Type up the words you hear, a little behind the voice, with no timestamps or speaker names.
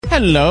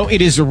Hello,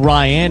 it is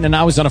Ryan, and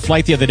I was on a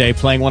flight the other day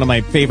playing one of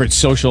my favorite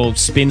social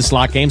spin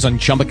slot games on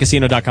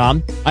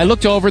ChumbaCasino.com. I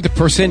looked over at the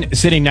person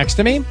sitting next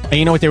to me, and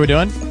you know what they were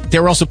doing? They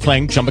were also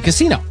playing Chumba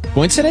Casino.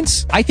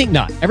 Coincidence? I think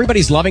not.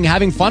 Everybody's loving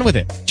having fun with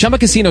it. Chumba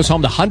Casino is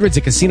home to hundreds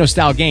of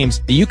casino-style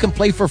games that you can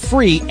play for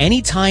free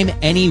anytime,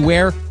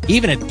 anywhere,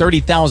 even at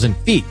 30,000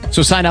 feet.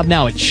 So sign up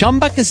now at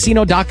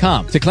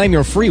ChumbaCasino.com to claim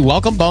your free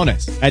welcome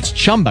bonus. That's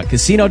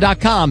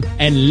ChumbaCasino.com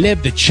and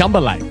live the Chumba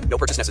life. No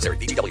purchase necessary.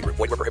 VGW. Void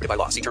where prohibited by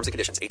law. See terms and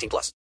conditions.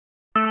 18+.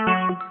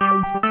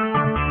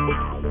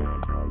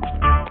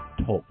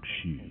 Talk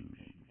shoes.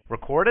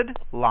 Recorded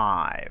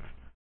live.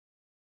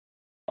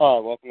 All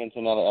right, welcome into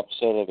another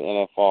episode of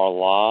NFR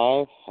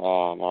Live.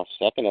 Our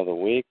second of the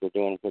week. We're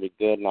doing pretty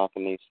good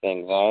knocking these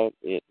things out.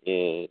 It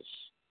is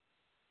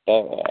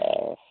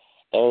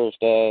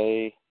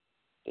Thursday,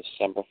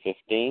 December 15th,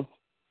 and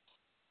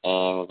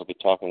we're going to be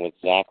talking with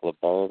Zack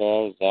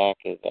Liberto. Zack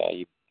is,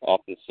 you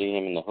often see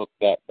him in the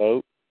hook-back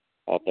boat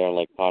out there in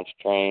Lake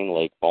Pontchartrain,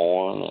 Lake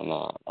Bourne, and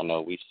I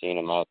know we've seen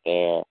him out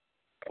there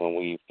when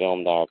we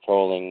filmed our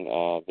trolling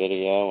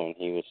video, and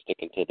he was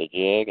sticking to the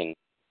jig and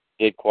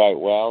did quite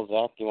well.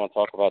 Zack, do you want to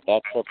talk about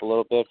that trip a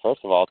little bit?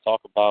 First of all,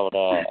 talk about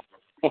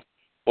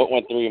what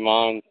went through your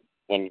mind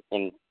when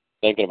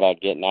thinking about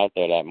getting out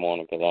there that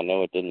morning, because I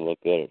know it didn't look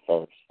good at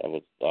first. That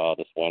was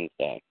this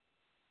Wednesday.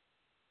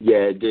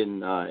 Yeah, it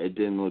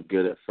didn't look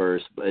good at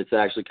first, but it's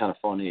actually kind of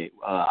funny.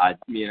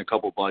 Me and a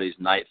couple buddies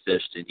night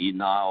fished in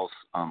Eden Isles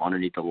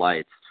underneath the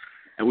lights,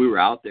 and we were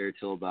out there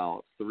till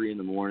about 3 in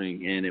the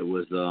morning, and it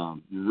was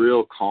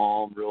real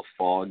calm, real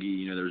foggy.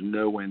 You know, there was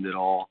no wind at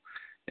all.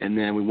 And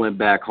then we went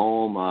back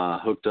home,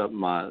 hooked up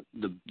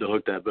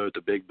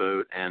the big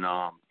boat,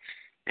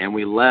 and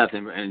we left.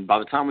 And by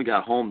the time we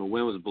got home, the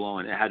wind was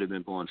blowing. It had to have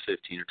been blowing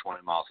 15 or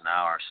 20 miles an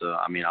hour. So,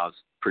 I mean, I was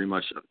pretty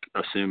much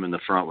assuming the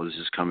front was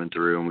just coming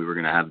through and we were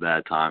going to have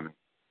bad timing.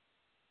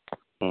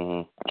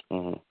 Mm-hmm.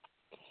 Mm-hmm.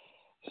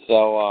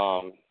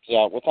 So,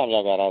 yeah, what time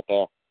y'all got out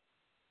there?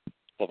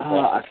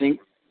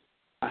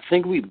 I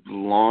think we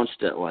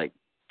launched at like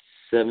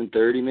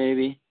 7:30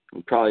 maybe.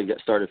 We probably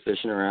started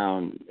fishing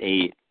around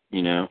 8.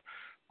 You know,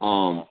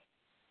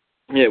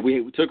 yeah,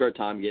 we took our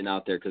time getting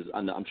out there because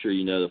I'm sure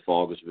you know the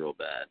fog was real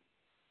bad.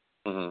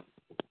 Mm-hmm.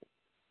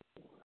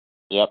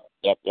 Yep.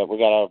 We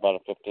got out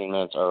about 15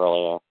 minutes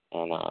earlier,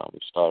 and we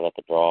started at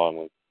the draw, and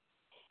we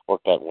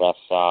worked that west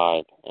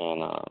side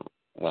and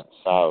went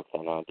south.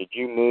 And did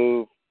you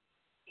move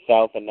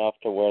south enough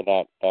to where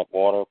that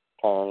water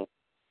turned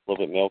a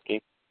little bit milky?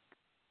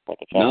 Like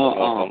the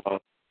no,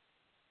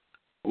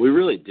 we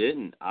really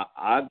didn't.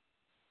 I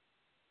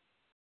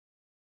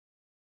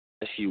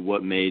ask you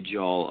what made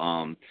y'all,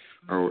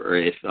 or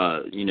if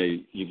you know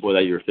you boy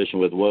that you were fishing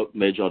with, what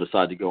made y'all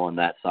decide to go on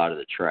that side of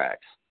the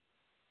tracks?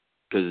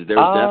 Because there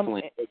was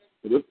definitely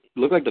it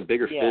looked like the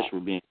bigger fish were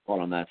being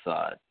caught on that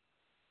side.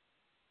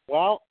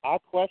 Well, I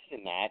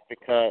question that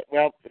because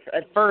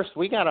at first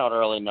we got out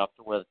early enough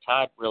to where the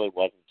tide really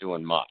wasn't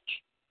doing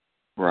much.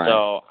 Right.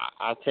 So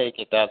I take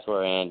it that's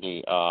where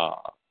Andy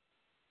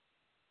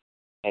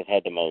has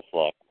had the most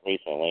luck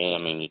recently. I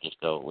mean, you just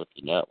go with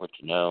what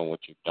you know and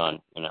what you've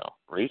done,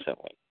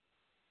 recently.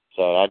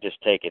 So I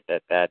just take it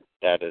that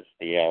is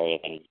the area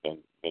that he's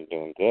been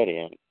doing good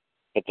in.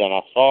 But then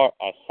I saw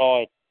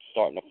it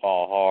starting to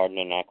fall hard, and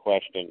then I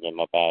questioned him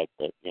about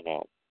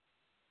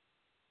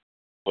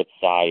what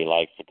side he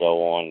likes to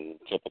go on.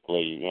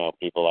 Typically,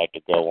 people like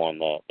to go on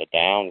the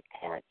down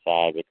current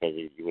side because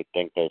you would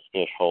think those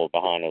fish hold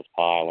behind those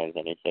pilings.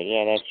 And he said,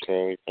 yeah, that's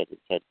true. He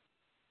said.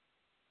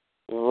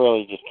 We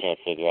really just can't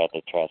figure out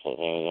the trestles.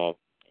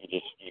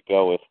 You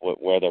go with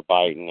where they're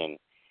biting,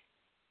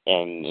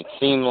 and it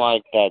seemed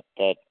like that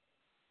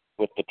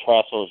with the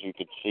trestles you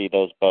could see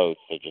those boats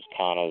that just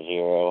kind of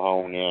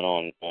hone in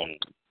on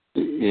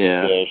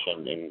fish,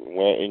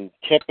 and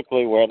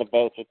typically where the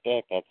boats are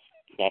thick,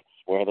 that's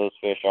where those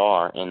fish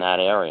are in that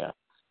area.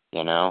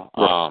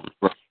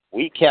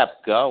 We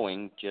kept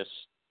going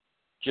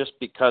just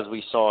because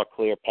we saw a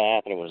clear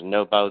path and there was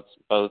no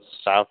boats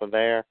south of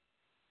there.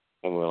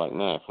 And we were like,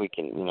 man, if we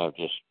can,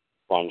 just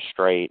run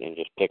straight and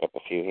just pick up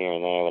a few here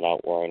and there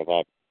without worrying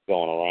about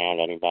going around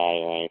anybody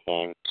or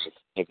anything,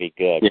 it'd be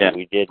good. Yeah. But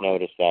we did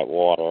notice that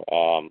water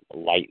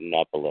lighten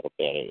up a little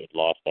bit. It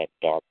lost that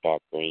dark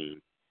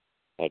green,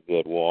 that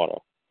good water.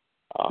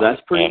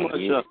 That's pretty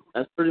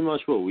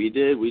much what we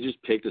did. We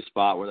just picked a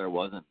spot where there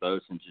wasn't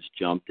boats and just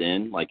jumped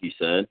in, like you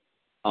said.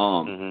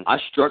 I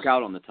struck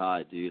out on the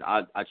tide, dude.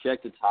 I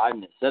checked the tide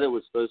and it said it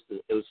was supposed to.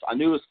 I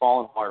knew it was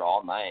falling hard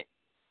all night.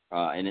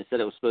 And it said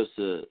it was supposed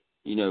to,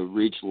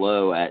 reach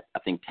low at, I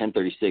think,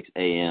 10:36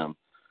 a.m.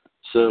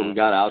 So we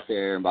got out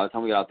there, and by the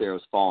time we got out there, it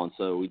was falling.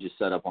 So we just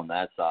set up on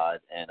that side.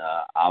 And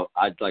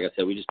like I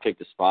said, we just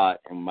picked a spot,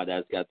 and my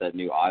dad's got that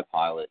new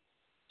iPilot.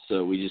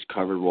 So we just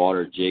covered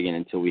water jigging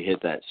until we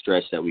hit that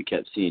stretch that we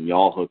kept seeing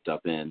y'all hooked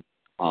up in.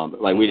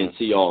 We didn't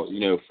see y'all,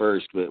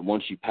 first, but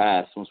once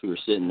we were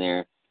sitting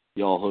there,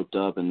 y'all hooked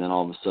up, and then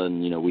all of a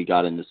sudden, we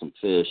got into some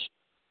fish.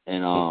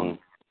 And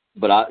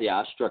but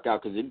I struck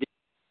out because it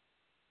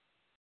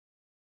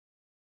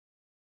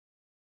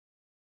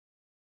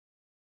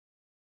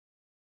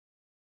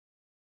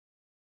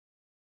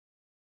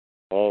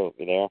Oh,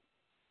 you there?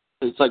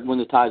 It's like when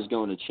the tide's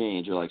going to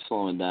change or like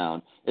slowing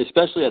down,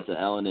 especially at the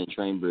L&N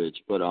train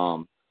bridge. But I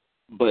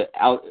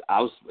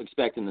was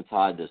expecting the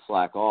tide to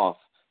slack off,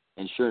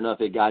 and sure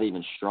enough, it got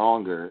even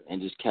stronger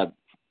and just kept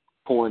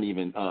falling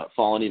even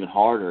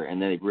harder,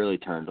 and then it really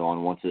turned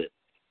on once it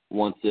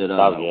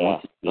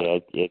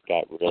it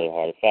got really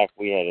hard. In fact,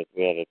 we had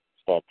to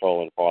start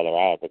trolling farther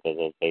out because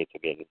those baits are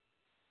getting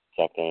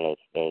sucked into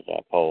those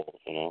poles,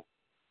 you know.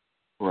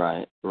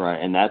 Right,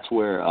 and that's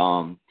where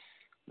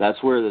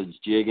the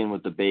jigging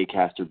with the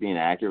baitcaster, being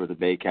accurate with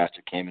the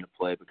baitcaster, came into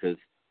play, because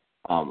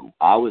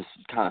I was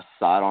kind of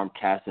sidearm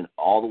casting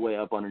all the way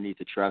up underneath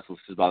the trestles,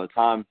 because by the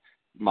time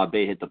my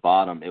bait hit the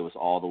bottom, it was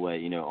all the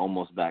way,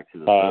 almost back to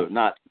the boat.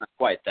 Not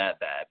quite that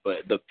bad,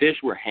 but the fish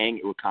were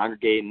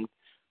congregating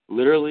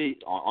literally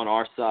on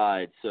our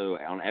side. So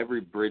on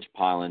every bridge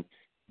piling,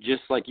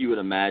 just like you would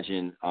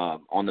imagine,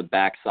 on the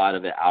back side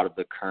of it, out of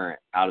the current,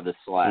 out of the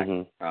slack,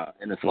 in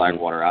the slack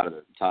water, out of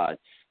the tide.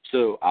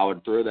 So I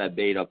would throw that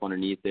bait up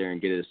underneath there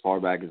and get it as far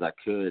back as I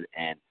could.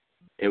 And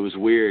it was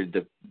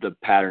weird, the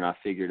pattern I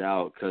figured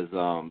out, because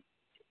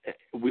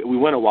we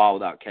went a while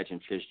without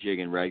catching fish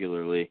jigging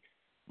regularly.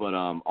 But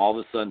all of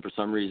a sudden, for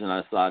some reason,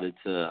 I decided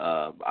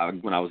to,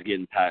 when I was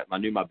getting past, I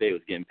knew my bait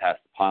was getting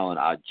past the pylon,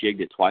 I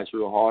jigged it twice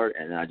real hard,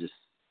 and then I just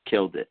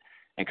killed it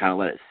and kind of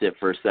let it sit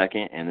for a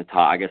second. And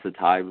I guess the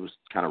tide was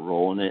kind of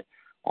rolling it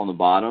on the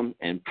bottom,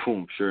 and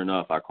boom, sure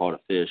enough, I caught a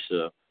fish.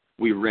 So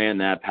we ran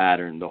that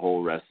pattern the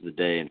whole rest of the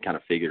day and kind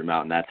of figured them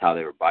out, and that's how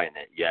they were biting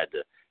it.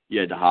 You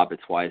had to hop it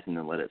twice and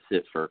then let it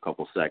sit for a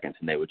couple seconds,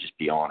 and they would just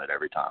be on it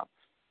every time.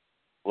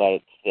 Let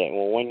it sit.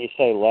 Well, when you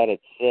say let it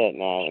sit,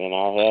 now in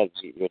our heads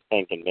you're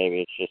thinking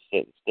maybe it's just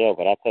sitting still.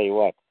 But I tell you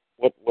what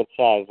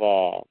size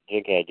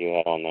jig head you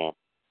had on there?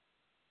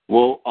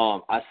 Well,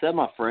 I set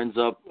my friends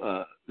up,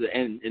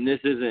 and this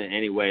isn't in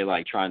any way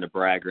like trying to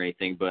brag or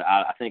anything, but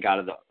I think out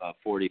of the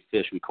 40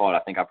 fish we caught, I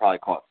think I probably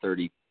caught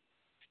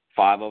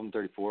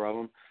 34 of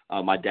them.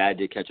 My dad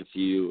did catch a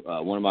few.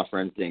 One of my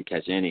friends didn't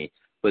catch any.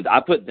 But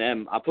I put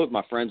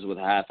my friends with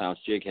a half-ounce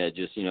jig head,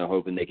 just,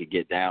 hoping they could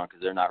get down,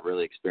 because they're not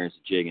really experienced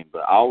at jigging.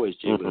 But I always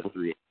jig with a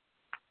 3/8.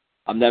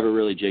 I've never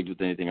really jigged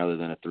with anything other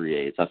than a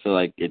 3/8. I feel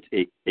like if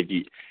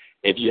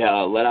you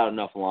let out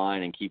enough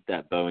line and keep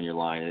that bow in your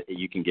line,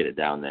 you can get it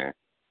down there.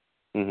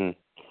 Mhm.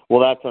 Well,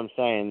 that's what I'm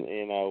saying.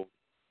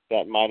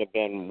 That might have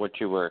been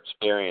what you were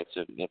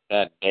experiencing. If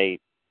that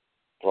bait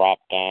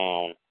dropped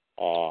down,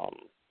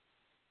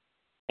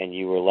 and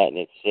you were letting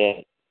it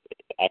sit,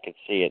 I could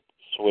see it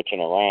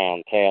switching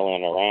around,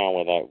 tailing around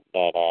with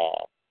that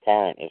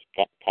current is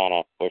kind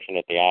of pushing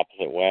it the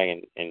opposite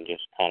way and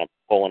just kind of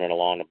pulling it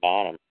along the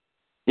bottom.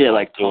 Yeah,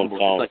 like doing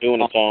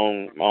its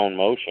own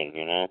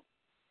motion,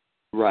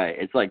 Right,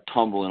 it's like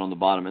tumbling on the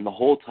bottom, and the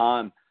whole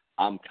time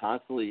I'm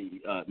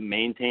constantly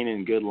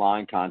maintaining good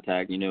line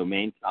contact. I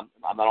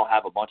don't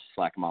have a bunch of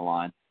slack in my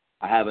line.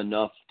 I have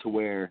enough to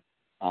where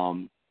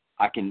the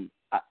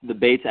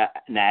bait's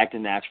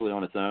acting naturally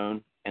on its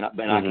own, and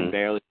I can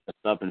barely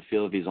lift up and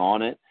feel if he's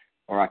on it,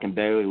 or I can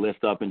barely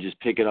lift up and just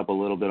pick it up a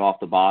little bit off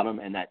the bottom,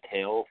 and that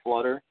tail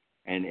flutter,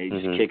 and it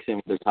just kicks in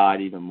with the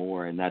tide even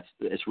more, and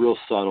it's real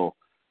subtle.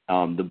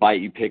 The bite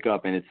you pick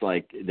up, and it's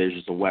like there's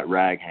just a wet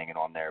rag hanging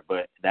on there.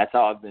 But that's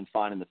how I've been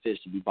finding the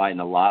fish to be biting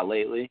a lot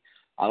lately.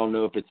 I don't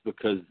know if it's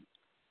because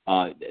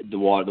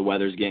the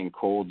weather's getting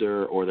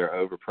colder, or they're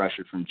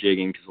overpressured from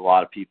jigging, because a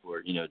lot of people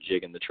are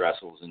jigging the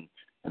trestles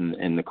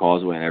and the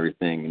causeway and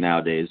everything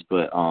nowadays.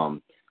 But I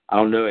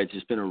don't know. It's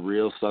just been a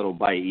real subtle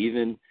bite.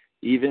 Even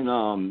in Eden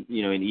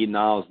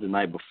Isles the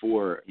night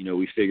before,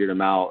 we figured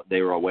them out.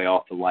 They were way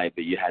off the light,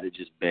 but you had to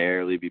just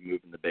barely be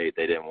moving the bait.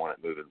 They didn't want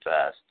it moving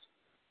fast.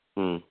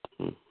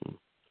 Mm-hmm.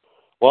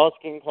 Well, it's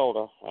getting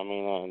colder. I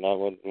mean, that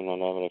would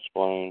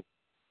explain.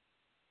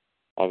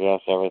 I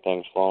guess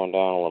everything's slowing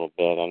down a little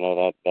bit. I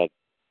know that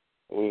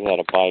we had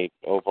a bite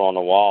over on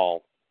the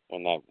wall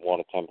when that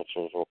water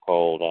temperatures were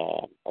cold.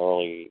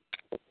 Early,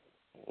 it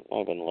might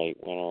have been late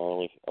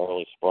winter,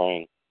 early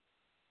spring,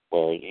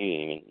 where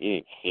you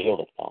didn't feel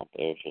the thump.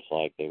 It was just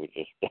like they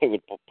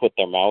would put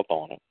their mouth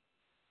on it.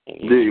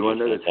 Dude, you want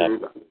to know the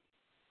truth?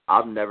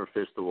 I've never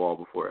fished the wall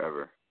before,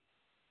 ever.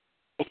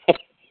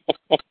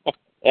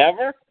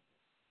 Ever?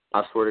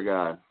 I swear to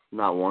God,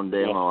 not one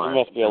day in my life. You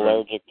must be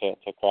allergic to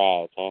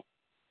crowds, huh?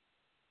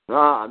 No,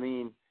 I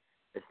mean,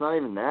 it's not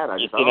even that. I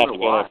didn't have to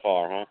go that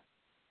far, huh?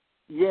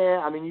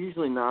 Yeah, I mean,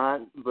 usually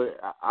not, but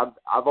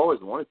I've always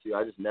wanted to.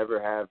 I just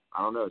never have.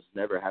 I don't know, just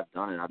never have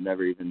done it. I've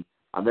never even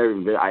been.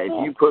 If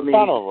you put me, it's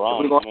kind of a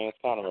run. It's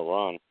kind of a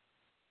run.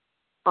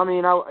 I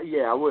mean,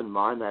 I wouldn't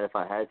mind that if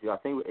I had to. I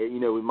think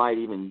we might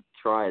even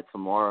try it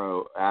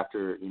tomorrow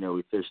after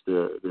we fish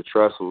the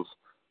trestles.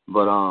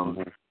 But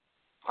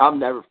I've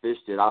never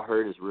fished it. I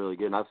heard it's really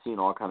good, and I've seen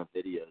all kind of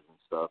videos and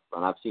stuff.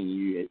 And I've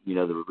seen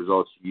the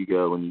results you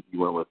go when you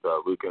went with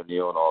Luke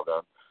O'Neill and all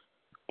that.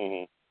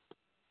 Mhm.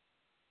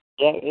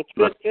 Yeah, it's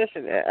good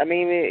fishing. I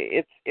mean,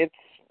 it's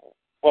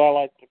what I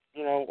like to,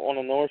 on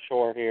the North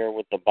Shore here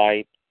with the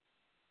bite.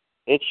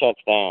 It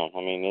shuts down. I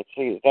mean, it's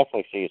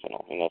definitely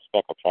seasonal.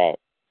 Speckled trout.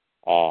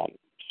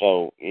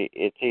 So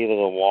it's either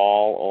the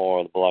Wall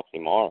or the Biloxi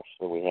Marsh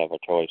that we have a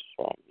choice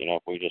from. You know,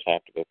 if we just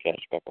have to go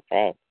catch speckled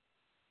trout,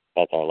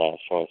 that's our last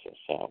choices.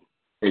 So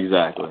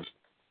exactly.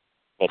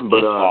 But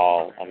this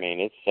fall, I mean,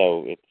 it's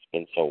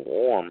been so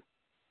warm.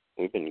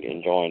 We've been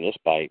enjoying this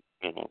bite,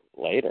 you know,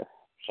 later.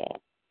 So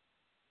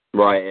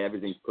right,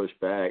 everything's pushed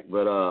back.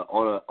 But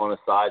on a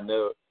side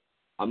note,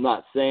 I'm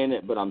not saying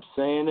it, but I'm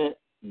saying it.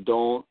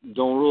 Don't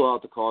rule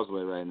out the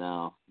causeway right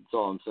now. That's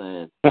all I'm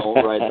saying.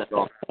 Don't write that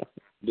off.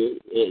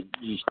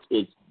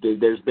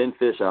 There's been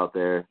fish out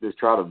there. There's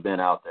trout have been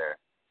out there.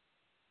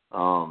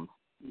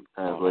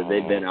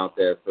 They've been out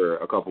there for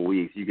a couple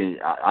weeks.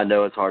 I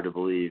know it's hard to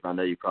believe. I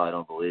know you probably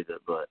don't believe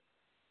it, but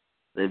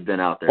they've been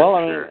out there. Well,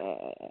 for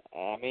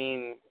sure. I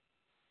mean,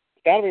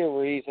 there's got to be a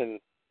reason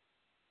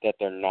that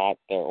they're not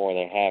there or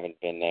they haven't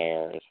been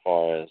there as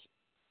far as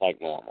like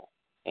normal.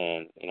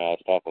 And you know, I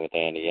was talking with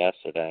Andy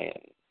yesterday,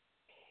 and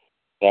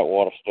that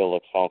water still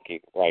looks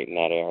funky right in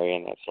that area,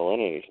 and that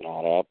salinity's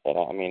not up. But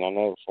I mean, I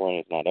know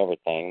salinity's not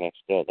everything.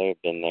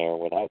 They've been there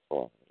without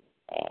salinity.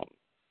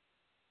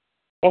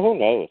 Well, who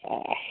knows?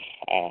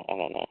 I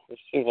don't know. It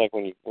seems like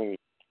when you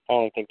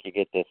finally think you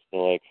get the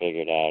lake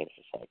figured out, it's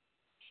just like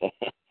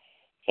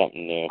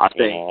something new. Like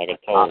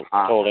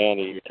I told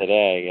Andy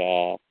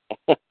today.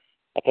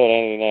 I told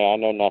Andy today I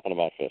know nothing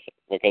about fishing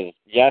because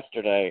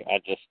yesterday I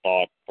just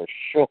thought for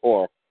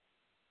sure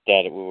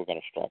that we were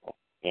going to struggle.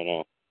 You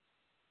know.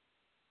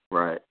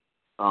 Right.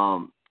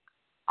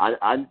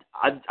 I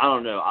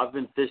don't know. I've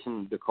been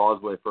fishing the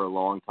causeway for a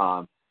long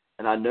time,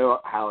 and I know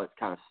how it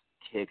kind of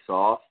kicks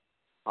off.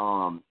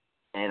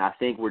 And I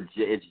think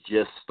it's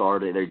just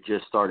started. They're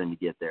just starting to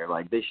get there.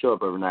 Like they show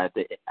up overnight,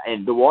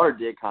 and the water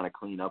did kind of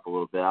clean up a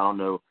little bit. I don't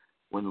know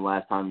when the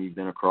last time you've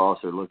been across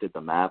or looked at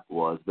the map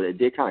was, but it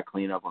did kind of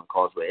clean up on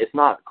causeway. It's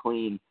not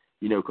clean,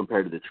 you know,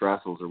 compared to the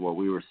trestles or what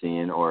we were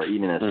seeing, or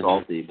even as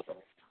salty.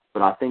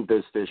 But I think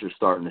those fish are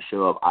starting to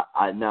show up.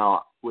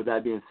 Now, with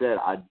that being said,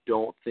 I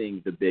don't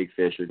think the big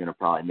fish are going to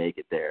probably make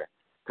it there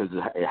because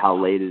of how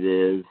late it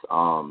is.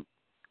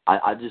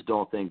 I just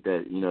don't think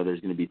that, you know, there's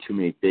going to be too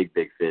many big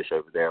fish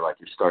over there like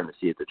you're starting to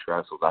see at the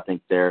trestles. I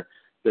think the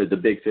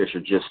big fish are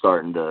just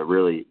starting to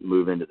really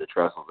move into the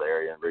trestles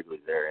area and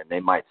Wrigley's area, and they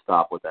might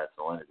stop with that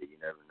salinity. You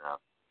never know.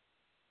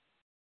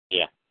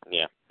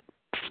 Yeah.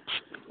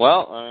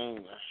 Well, I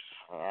mean,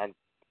 I'd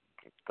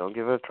go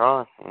give it a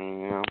try. I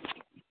mean, you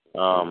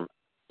know,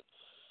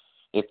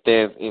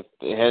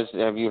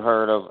 have you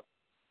heard of?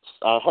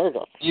 I heard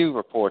a few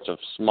reports of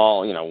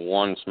small, you know,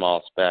 one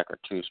small speck or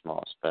two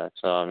small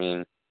specks. So I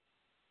mean,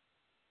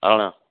 I don't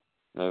know.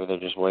 Maybe they're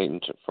just waiting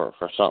for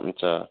something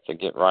to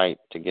get right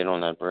to get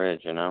on that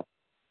bridge, you know.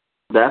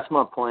 That's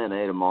my plan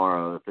A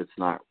tomorrow if it's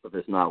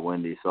not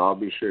windy. So I'll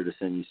be sure to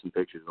send you some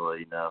pictures to let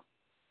you know.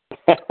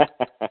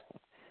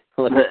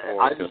 Looking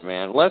forward to it,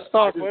 man. Let's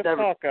talk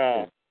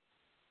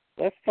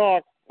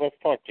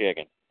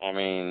jigging. I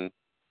mean,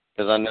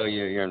 because I know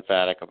you're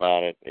emphatic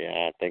about it.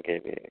 Yeah, I think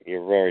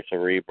you're very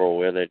cerebral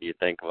with it. You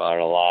think about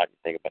it a lot.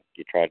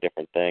 You try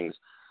different things.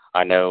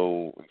 I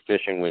know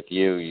fishing with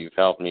you've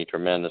helped me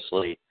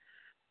tremendously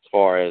as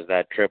far as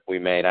that trip we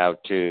made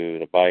out to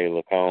the Bayou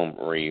Lacombe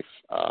Reef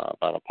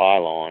by the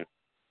pylon.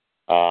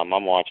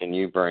 I'm watching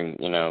you bring,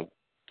 you know,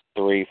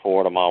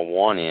 3/4 of my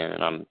one in,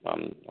 and I'm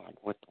like,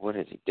 what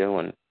is he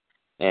doing?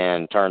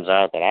 And turns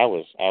out that I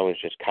was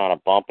just kind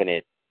of bumping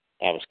it.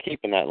 I was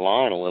keeping that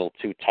line a little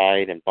too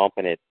tight and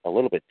bumping it a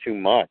little bit too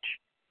much.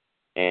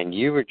 And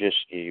you were just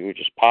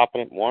popping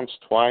it once,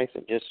 twice,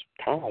 and just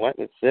kind of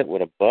letting it sit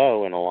with a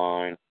bow and a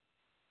line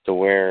to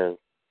where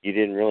you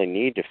didn't really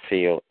need to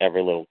feel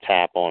every little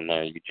tap on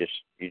there. You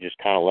just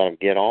kind of let them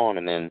get on,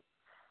 and then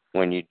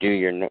when you do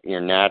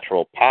your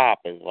natural pop,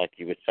 is like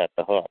you would set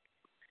the hook.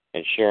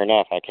 And sure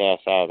enough, I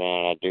cast out,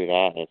 man, and I do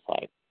that, and it's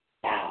like,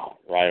 wow,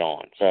 right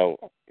on. So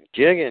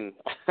jigging,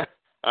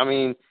 I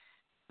mean,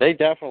 they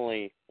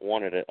definitely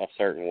wanted it a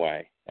certain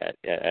way at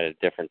a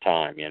different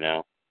time, you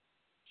know.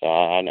 So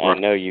I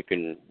know you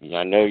can.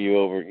 I know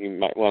you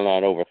might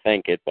not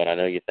overthink it, but I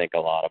know you think a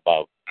lot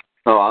about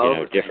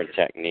different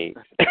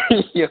techniques.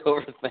 You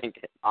overthink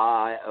it.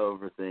 I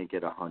overthink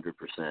it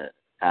 100%,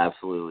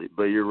 absolutely.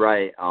 But you're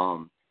right.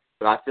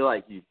 But I feel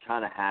like you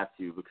kind of have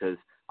to, because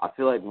I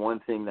feel like one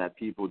thing that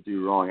people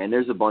do wrong, and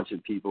there's a bunch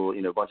of people,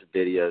 you know, a bunch of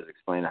videos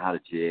explaining how to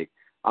jig.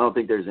 I don't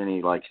think there's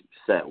any like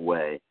set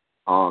way.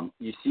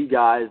 You see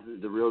guys,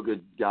 the real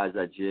good guys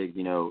that jig,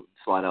 you know,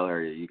 slide out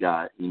area. You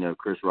got, you know,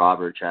 Chris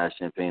Robert, Chaz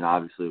Champagne,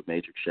 obviously with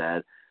Matrix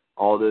Shad.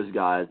 All those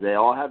guys, they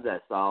all have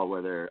that style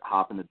where they're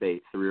hopping the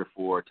bait 3 or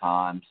 4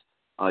 times.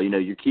 You know,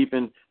 you're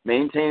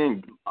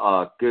maintaining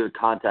good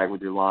contact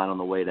with your line on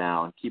the way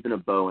down, keeping a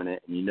bow in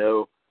it, and you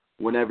know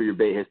whenever your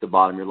bait hits the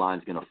bottom, your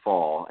line's going to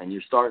fall. And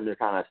you're starting to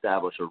kind of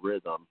establish a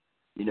rhythm,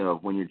 you know,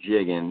 when you're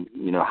jigging,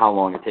 you know, how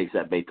long it takes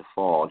that bait to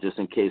fall, just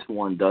in case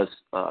one does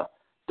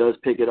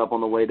pick it up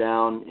on the way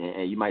down,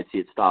 and you might see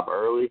it stop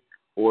early,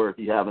 or if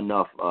you have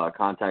enough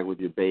contact with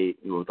your bait,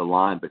 with the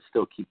line, but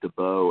still keep the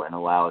bow and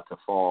allow it to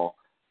fall,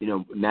 you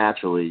know,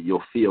 naturally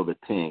you'll feel the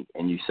tink,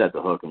 and you set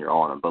the hook and you're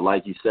on them. But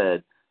like you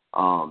said,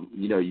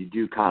 you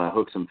do kind of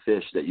hook some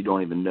fish that you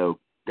don't even know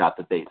got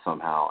the bait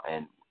somehow,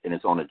 and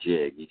it's on a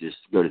jig. You just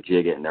go to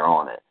jig it, and they're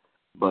on it.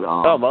 But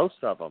most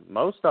of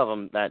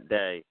them that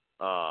day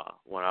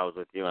when I was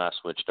with you, and I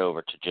switched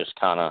over to just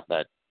kind of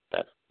that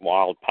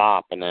wild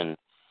pop, and then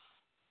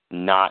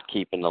not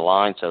keeping the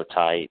line so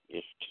tight,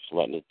 just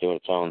letting it do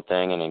its own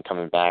thing, and then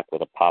coming back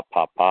with a pop.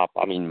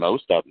 I mean,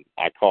 most of them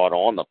I caught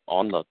on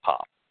the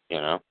pop,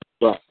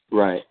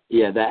 Right.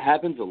 Yeah, that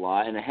happens a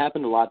lot, and it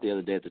happened a lot the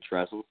other day at the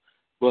trestles.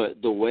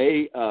 But the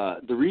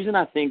reason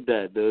I think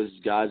that those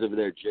guys over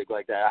there jig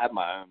like that, I have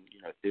my own,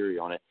 theory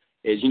on it,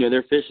 is,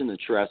 they're fishing the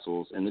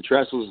trestles, and the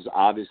trestles is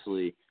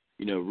obviously,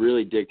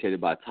 really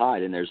dictated by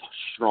tide, and there's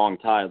strong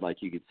tide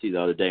like you could see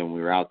the other day when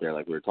we were out there,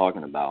 like we were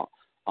talking about.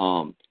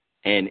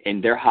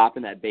 And they're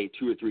hopping that bait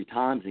 2 or 3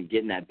 times and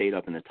getting that bait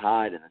up in the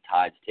tide, and the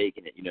tide's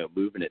taking it,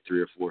 moving it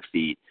 3 or 4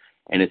 feet,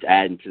 and it's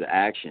adding to the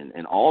action.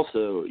 And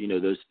also,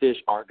 those fish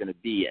aren't going to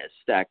be as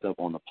stacked up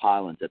on the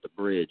pylons at the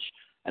bridge,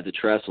 at the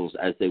trestles,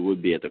 as they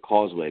would be at the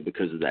causeway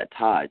because of that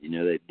tide.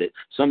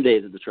 Some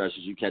days at the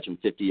trestles you catch them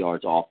 50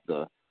 yards off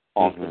the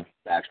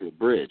actual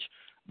bridge.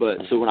 But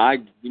so when I,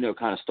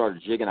 kind of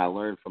started jigging, I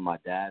learned from my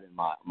dad and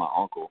my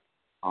uncle.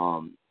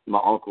 My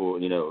uncle,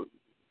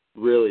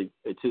 really,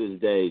 to this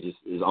day, just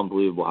is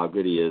unbelievable how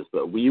good he is.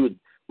 But we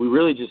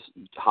really just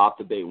hop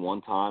the bait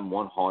one time,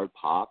 one hard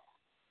pop.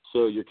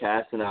 So you're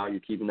casting out,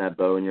 you're keeping that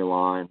bow in your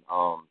line,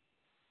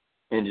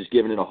 and just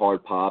giving it a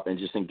hard pop and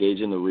just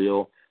engaging the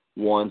reel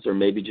once, or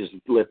maybe just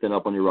lifting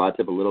up on your rod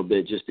tip a little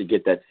bit just to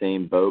get that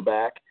same bow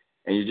back.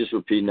 And you're just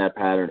repeating that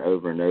pattern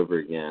over and over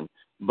again.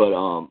 But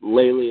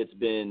lately it's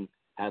been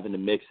having to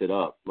mix it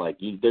up. Like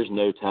there's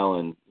no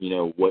telling,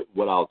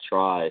 what I'll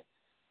try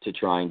to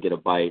try and get a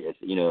bite.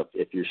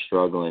 If you're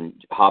struggling,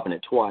 hopping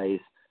it twice,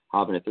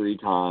 hopping it 3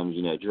 times,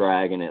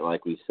 dragging it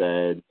like we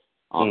said,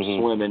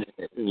 swimming.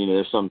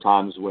 There's some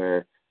times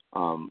where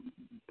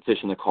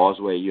fishing the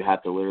causeway, you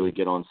have to literally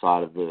get on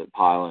side of the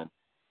pylon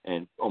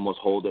and almost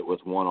hold it with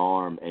one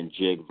arm and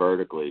jig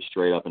vertically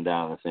straight up and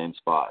down in the same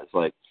spot. It's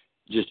like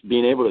just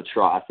being able to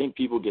try. I think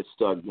people get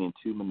stuck being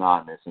too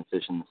monotonous and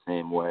fishing the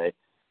same way.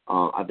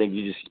 I think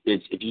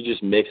if you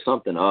just mix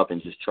something up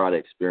and just try to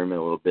experiment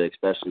a little bit,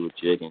 especially with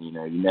jigging,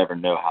 you never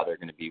know how they're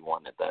going to be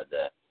wanting it that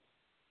day.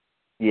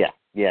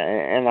 Yeah,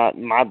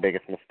 and my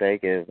biggest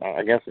mistake is,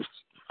 I guess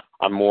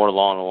I'm more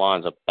along the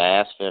lines of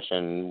bass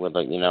fishing with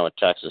a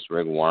Texas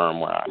rig worm,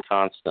 where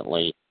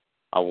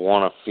I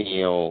want to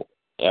feel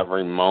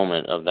every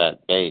moment of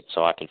that bait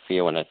so I can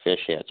feel when that fish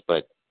hits.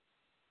 But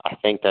I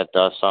think that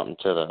does something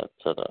to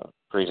the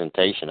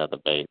presentation of the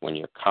bait when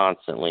you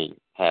constantly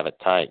have it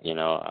tight.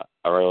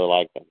 I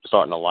really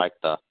starting to like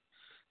the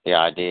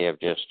idea of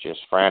just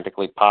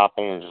frantically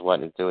popping and just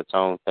letting it do its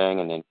own thing,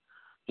 and then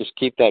just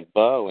keep that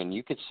bow, and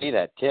you could see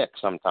that tick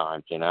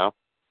sometimes.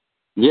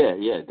 Yeah,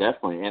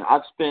 definitely. And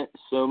I've spent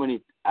so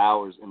many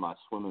hours in my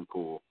swimming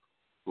pool,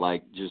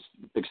 like just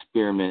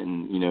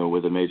experimenting,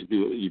 with a major.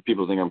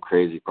 People think I'm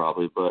crazy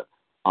probably, but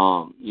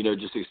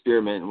just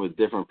experimenting with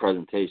different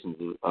presentations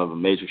of a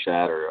major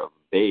shad or of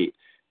bait,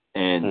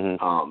 and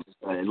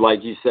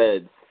like you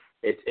said,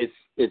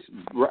 it's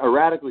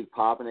erratically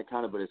popping it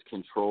kind of, but it's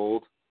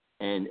controlled.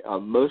 And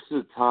most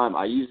of the time,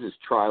 I use this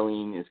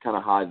trilene. It's kind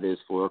of high vis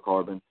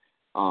fluorocarbon.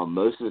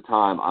 Most of the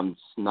time,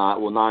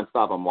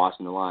 nonstop I'm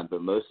washing the line,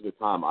 but most of the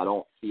time I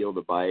don't feel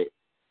the bite.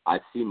 I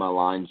see my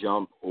line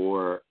jump,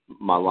 or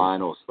my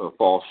line will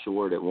fall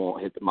short. It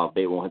won't hit my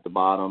bait won't hit the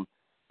bottom,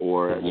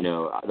 or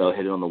they'll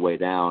hit it on the way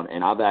down.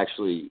 And I've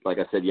actually, like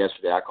I said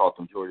yesterday, I caught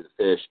the majority of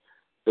the fish.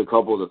 The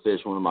couple of the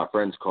fish one of my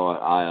friends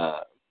caught,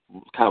 I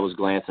kind of was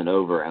glancing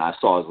over and I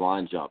saw his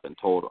line jump and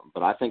told him.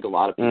 But I think a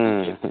lot of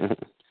people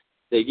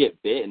they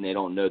get bit and they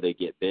don't know they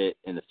get bit,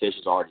 and the fish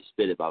is already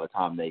spitted by the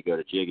time they go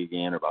to jig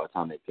again or by the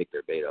time they pick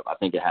their bait up. I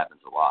think it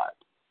happens a lot.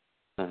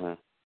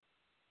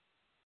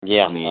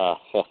 Yeah. I mean,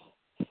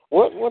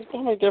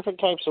 how many different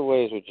types of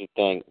ways would you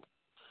think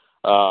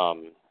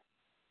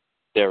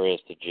there is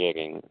to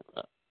jigging?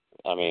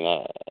 I mean,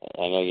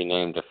 I know you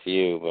named a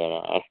few,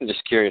 but I'm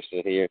just curious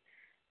to hear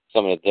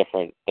some of the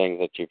different things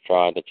that you've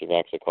tried that you've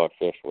actually caught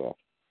fish with.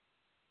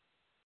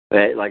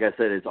 Like I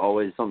said, it's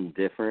always something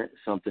different,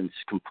 something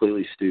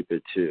completely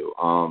stupid too.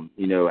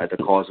 At the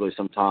causeway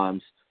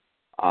sometimes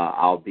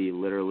I'll be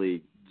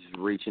literally just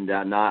reaching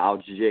down. I'll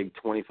jig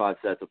 25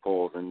 sets of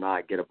poles and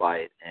not get a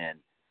bite, and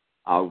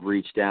I'll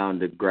reach down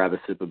to grab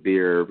a sip of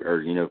beer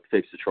or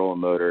fix the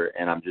trolling motor,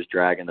 and I'm just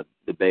dragging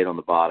the bait on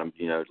the bottom,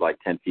 like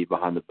 10 feet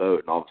behind the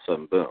boat, and all of a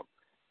sudden, boom.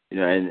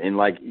 And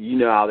like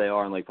how they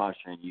are in Lake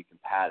Pontchartrain, you can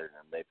pattern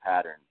them. They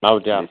pattern. Oh,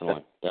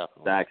 definitely.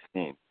 Exact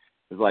same.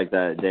 It's like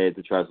that day at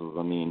the trestles.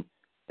 I mean,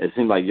 it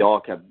seemed like y'all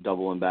kept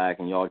doubling back,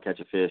 and y'all would catch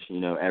a fish,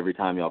 every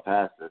time y'all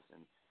passed us.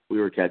 And we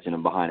were catching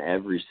them behind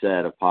every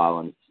set of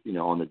pylons,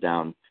 on the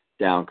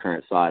down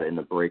current side in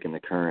the break in the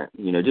current,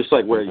 just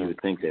like where you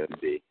would think they would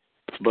be.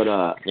 But,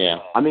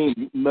 I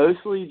mean,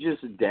 mostly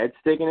just dead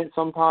sticking it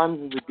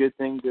sometimes is a good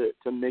thing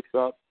to mix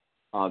up.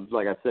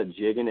 Like I said,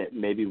 jigging it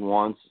maybe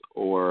once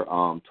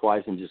or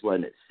twice and just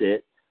letting it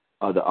sit.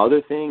 The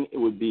other thing, it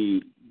would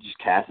be just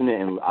casting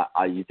it, and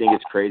you think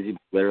it's crazy,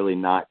 literally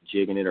not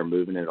jigging it or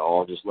moving it at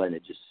all, just letting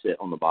it just sit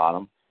on the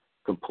bottom,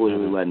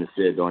 completely letting it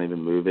sit, don't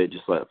even move it,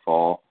 just let it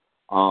fall.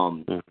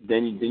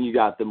 Then you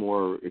got the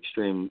more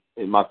extreme.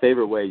 My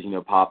favorite way is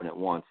popping it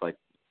once, like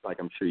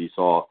I'm sure you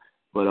saw.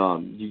 But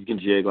you can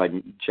jig like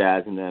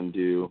Chaz and them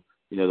do,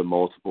 the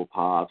multiple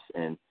pops,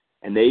 and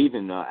they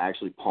even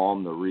actually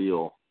palm the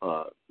reel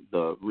of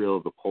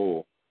the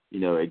pole.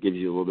 It gives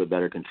you a little bit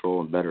better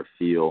control and better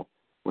feel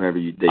whenever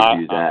they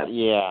do that.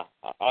 Yeah,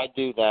 I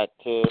do that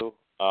too.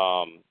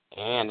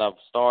 And I've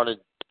started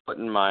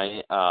putting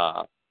my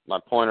my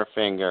pointer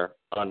finger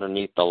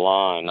underneath the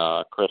line.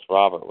 Chris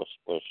Robert was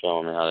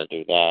showing me how to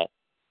do that.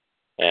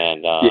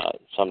 And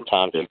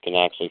sometimes you can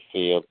actually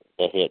feel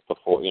the hit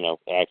before,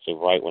 actually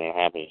right when it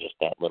happens, just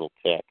that little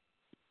tick.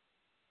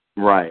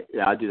 Right.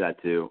 Yeah, I do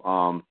that too.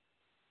 I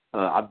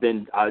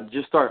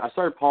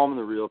started palming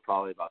the reel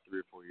probably about 3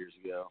 or 4 years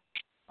ago.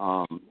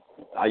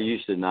 I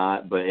used to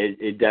not, but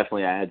it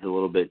definitely adds a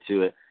little bit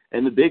to it.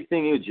 And the big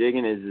thing with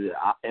jigging is,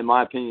 in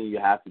my opinion, you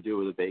have to do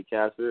it with a bait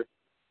caster.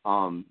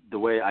 The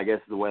way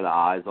the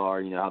eyes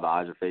are, how the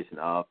eyes are facing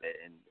up,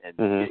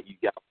 and you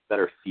get a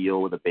better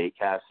feel with a bait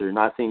caster.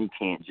 Not saying you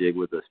can't jig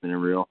with a spinning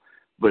reel,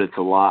 but it's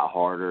a lot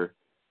harder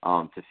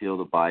to feel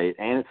the bite,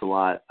 and it's a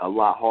lot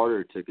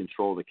harder to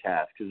control the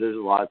cast, because there's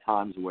a lot of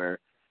times where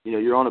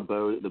you're on a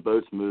boat, the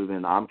boat's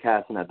moving, I'm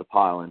casting at the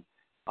piling,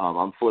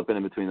 I'm flipping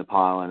in between the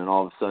piling, and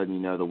all of a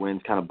sudden the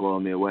wind's kind of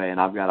blowing me away,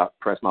 and I've got to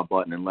press my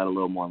button and let a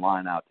little more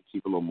line out to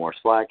keep a little more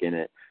slack in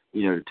it,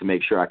 to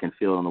make sure I can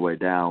feel it on the way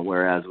down.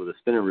 Whereas with a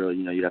spinning reel,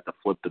 you'd have to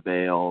flip the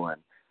bail,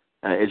 and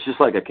it's just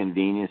like a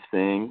convenience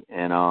thing.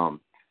 And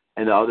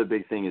the other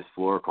big thing is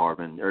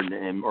fluorocarbon or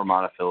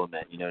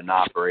monofilament,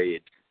 not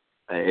braid.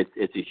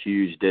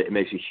 It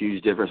makes a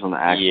huge difference on the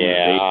action.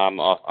 Yeah, I'm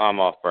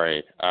off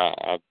braid.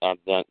 I've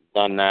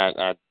done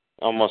that.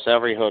 Almost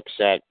every hook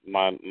set,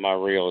 my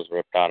reel is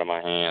ripped out of my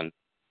hand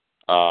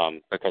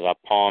because I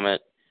palm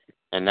it,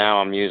 and now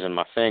I'm using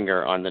my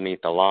finger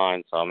underneath the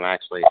line. So I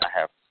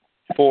have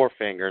 4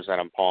 fingers that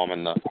I'm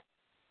palming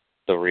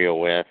the reel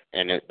with,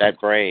 and that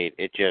braid,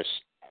 it just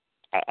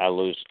I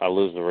lose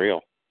the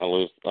reel. I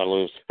lose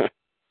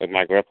with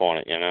my grip on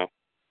it.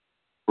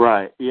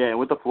 Right. Yeah, and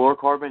with the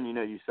fluorocarbon,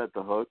 you set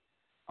the hook.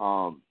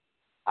 I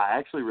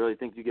actually really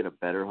think you get a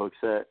better hook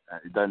set.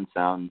 It doesn't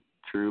sound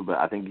true, but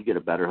I think you get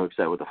a better hook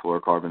set with the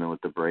fluorocarbon than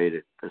with the braid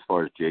as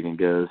far as jigging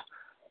goes.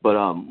 But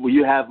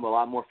you have a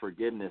lot more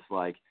forgiveness.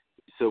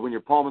 So when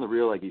you're palming the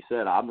reel, like you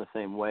said, I'm the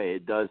same way.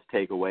 It does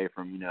take away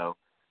from,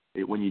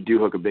 when you do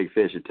hook a big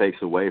fish, it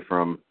takes away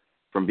from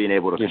being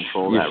able to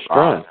control that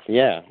rod.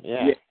 Yeah.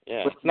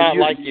 It's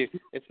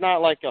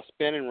not like a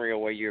spinning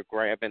reel where you're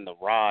grabbing the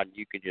rod.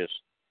 You could just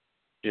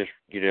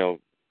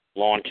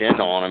launch in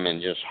on them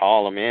and just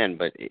haul them in.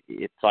 But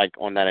it's like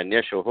on that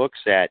initial hook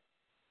set,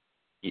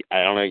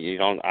 I don't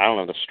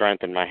know the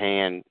strength in my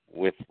hand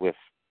with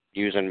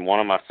using one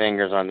of my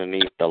fingers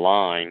underneath the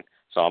line.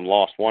 So I'm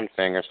lost 1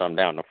 finger, so I'm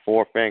down to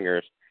 4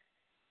 fingers.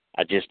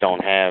 I just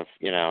don't have,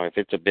 if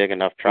it's a big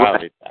enough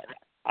trout,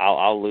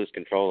 I'll lose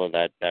control of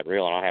that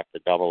reel, and I'll have to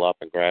double up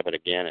and grab it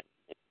again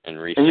and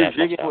reset. And you're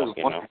jigging with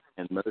one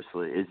hand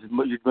mostly.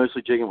 You're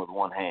mostly jigging with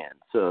one hand.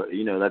 So,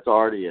 that's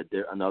already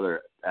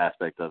another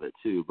aspect of it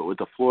too. But with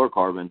the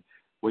fluorocarbon,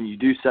 when you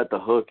do set the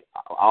hook,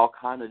 I'll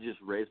kind of just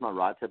raise my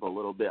rod tip a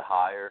little bit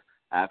higher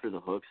after the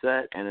hook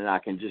set, and then I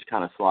can just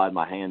kind of slide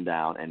my hand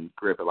down and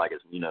grip it like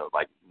it's,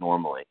 like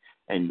normally.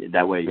 And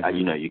that way, you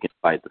can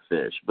fight the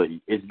fish. But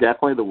it's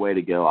definitely the way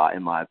to go,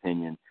 in my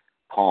opinion,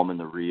 palming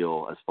the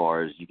reel, as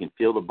far as you can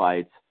feel the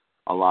bites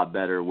a lot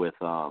better with,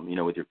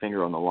 with your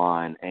finger on the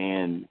line.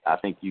 And I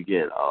think you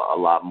get a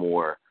lot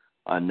more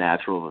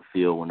natural of a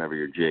feel whenever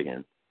you're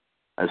jigging,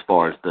 as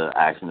far as the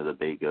action of the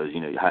bait goes.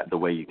 The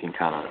way you can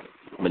kind of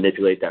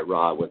manipulate that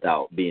rod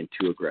without being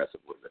too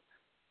aggressive with it.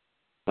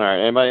 All right.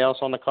 Anybody else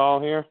on the call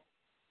here?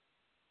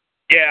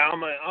 Yeah,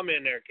 I'm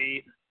in there,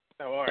 Keith.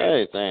 How are you?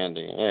 Hey, it's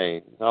Andy.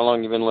 Hey, how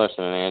long you been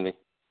listening, Andy?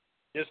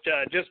 Just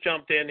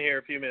jumped in here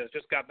a few minutes.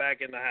 Just got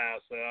back in the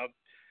house. So I've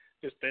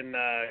just been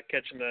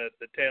catching the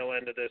tail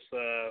end of this,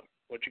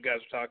 what you guys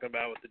are talking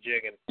about with the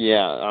jigging.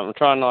 Yeah, I'm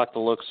trying not to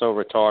look so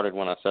retarded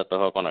when I set the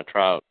hook on a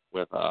trout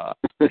with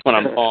when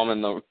I'm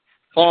palming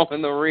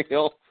the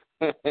reel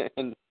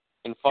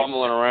and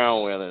fumbling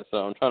around with it. So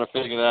I'm trying to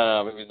figure that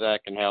out. Maybe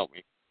Zach can help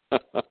me.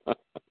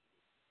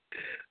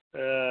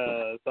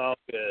 It's all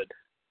good.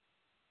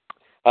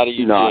 How do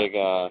you jig,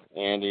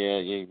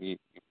 Andy?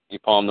 You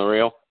palm the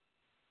reel?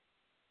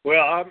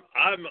 Well, I'm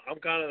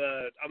kind of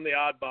the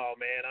oddball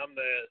man.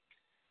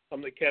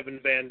 I'm the Kevin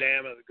Van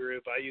Dam of the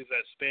group. I use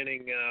that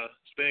spinning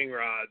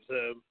rod.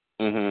 So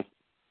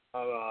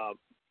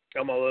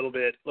I'm a little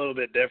bit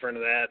different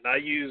than that. And I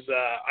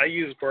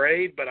use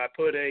braid, but I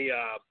put a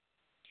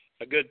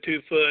good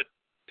 2 foot,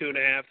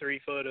 2.5, 3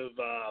 foot of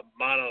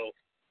mono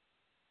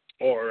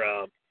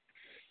or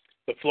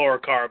the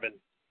fluorocarbon.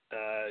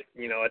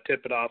 I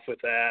tip it off with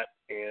that,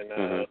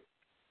 and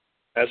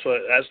that's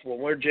when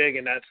we're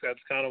jigging. That's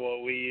kind of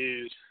what we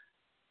use.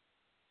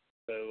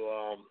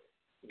 So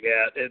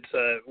Yeah, it's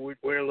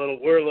we're a little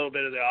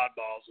bit of the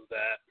oddballs with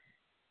that.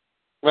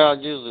 Well,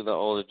 usually the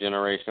older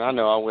generation. I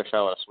know. I wish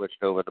I would have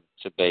switched over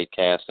to bait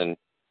casting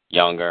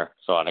younger,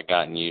 so I'd have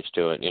gotten used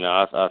to it.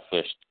 I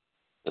fished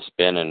the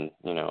spinning,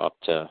 up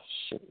to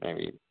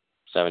maybe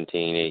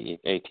 17,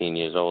 18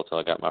 years old till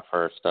I got my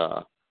first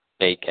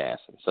bait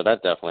casting. So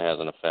that definitely has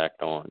an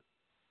effect on.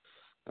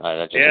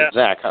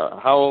 Zach,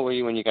 how old were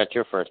you when you got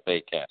your first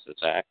bait caster,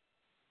 Zach?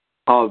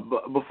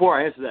 Before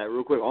I answer that,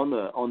 real quick on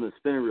the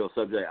spinning reel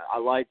subject, I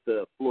like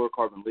the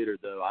fluorocarbon leader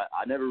though.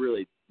 I never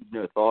really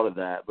thought of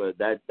that, but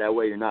that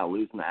way you're not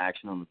losing the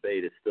action on the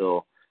bait. It's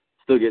still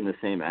getting the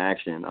same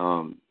action.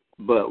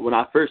 But when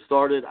I first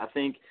started, I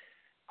think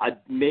I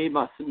made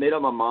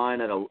up my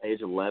mind at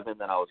age 11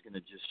 that I was going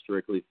to just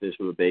strictly fish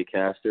with a bait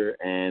caster,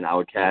 and I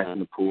would cast in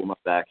the pool in my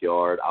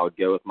backyard. I would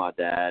go with my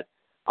dad.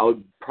 I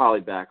would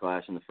probably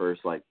backlash in the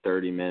first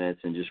 30 minutes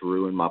and just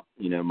ruin my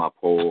my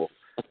pole.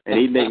 And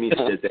he'd make me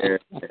sit there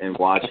and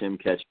watch him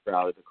catch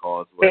trout at the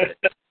causeway.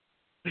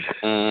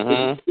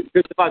 And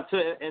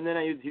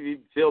then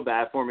he'd feel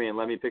bad for me and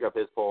let me pick up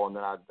his pole, and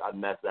then I'd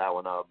mess that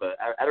one up. But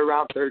at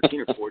around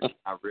 13 or 14,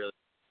 I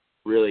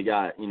really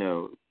got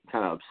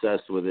kind of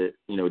obsessed with it,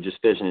 just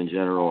fishing in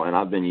general. And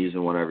I've been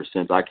using one ever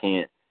since. I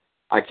can't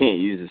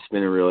use a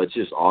spinning reel. It's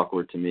just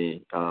awkward to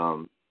me,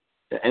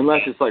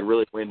 unless it's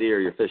really windy or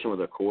you're fishing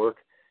with a cork.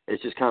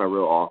 It's just kind of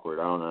real awkward.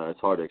 I don't know. It's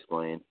hard to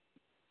explain.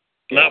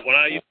 Not when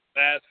I used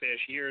bass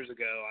fish years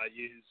ago. I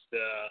used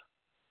the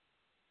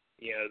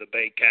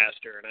bait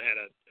caster, and I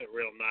had a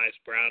real nice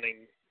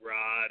Browning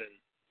rod, and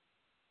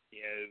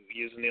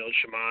using the old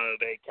Shimano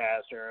bait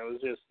caster.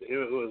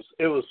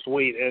 It was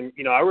sweet, and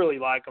I really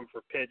like them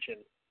for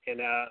pitching,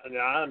 and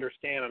I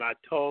understand and I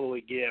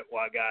totally get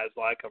why guys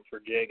like them for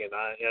jigging.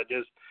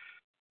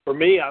 For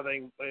me, I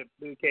think it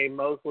became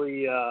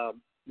mostly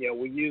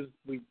we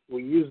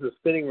use the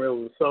spinning reel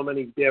in so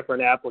many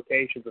different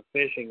applications of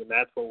fishing, and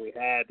that's what we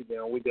had.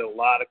 We did a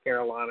lot of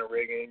Carolina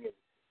rigging,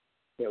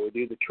 and we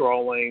do the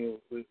trolling.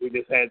 We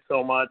just had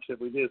so much that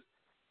we just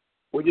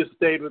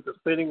stayed with the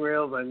spinning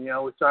reels, and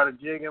we started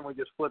jigging. We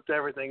just flipped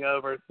everything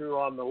over, threw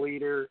on the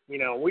leader.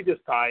 We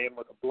just tie in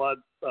with a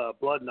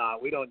blood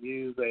knot. We don't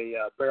use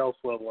a barrel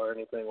swivel or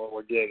anything when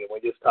we're jigging. We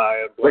just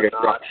tie a blood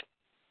knot.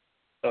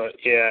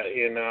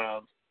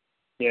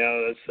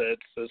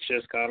 It's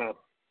just kind of.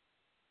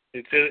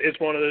 It's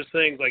one of those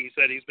things, like you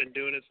said, he's been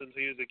doing it since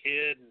he was a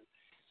kid. And,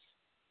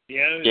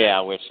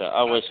 I wish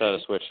I'd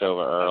have switched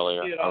over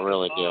earlier. I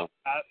really do.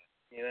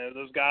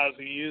 Those guys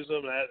who use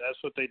them,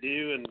 that's what they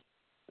do, and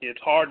it's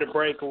hard to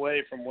break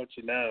away from what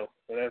you know.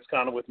 And that's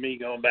kind of with me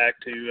going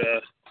back to,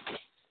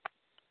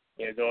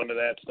 going to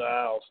that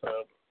style.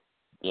 So.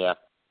 Yeah.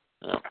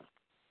 All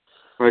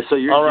right, so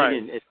you're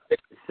jigging,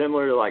 it's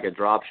similar to a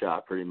drop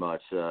shot pretty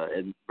much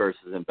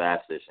versus in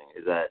bass fishing.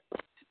 Is that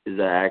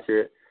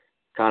accurate?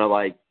 Kind of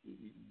like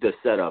the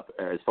setup,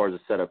 as far as the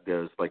setup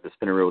goes, like the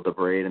spinner reel with the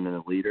braid and then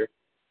the leader?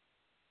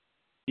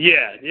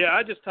 Yeah,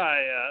 I just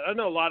tie, I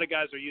know a lot of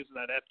guys are using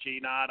that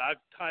FG knot.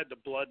 I've tied the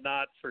blood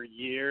knot for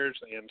years,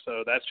 and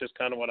so that's just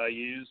kind of what I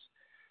use.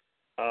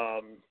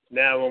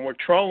 Now, when we're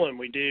trolling,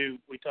 we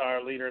tie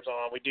our leaders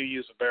on. We do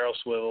use a barrel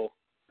swivel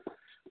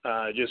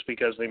just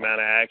because of the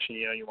amount of action.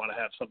 You want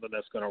to have something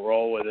that's going to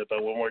roll with it.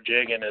 But when we're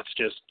jigging, it's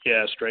just,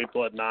 straight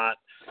blood knot.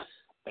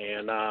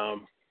 And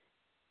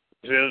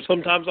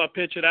sometimes I'll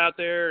pitch it out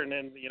there, and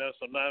then,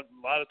 sometimes,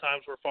 a lot of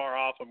times we're far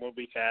off and we'll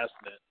be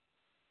casting it.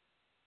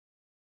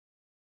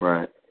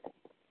 Right.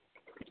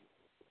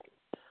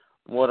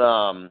 What,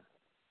 Andy,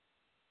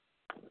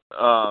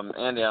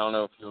 I don't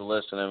know if you were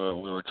listening, but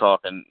we were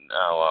talking,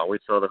 we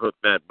saw the hook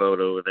net boat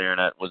over there, and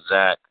that was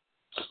Zach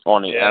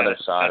on the other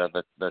side of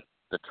the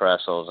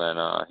trestles,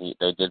 and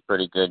they did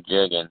pretty good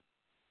jigging.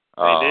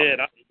 They did.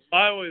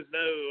 I always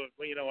know,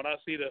 when I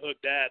see the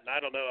hooked at, and I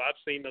don't know, I've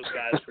seen those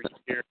guys for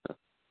years.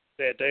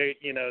 That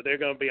they're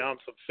going to be on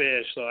some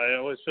fish, so I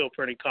always feel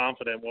pretty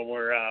confident when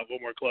we're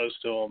close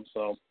to them.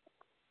 So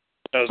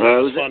it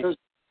was fun. It was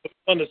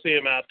fun to see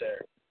them out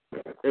there.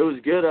 It was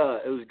good.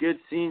 It was good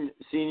seeing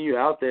you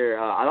out there.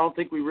 I don't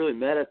think we really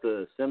met at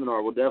the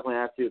seminar. We'll definitely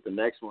have to at the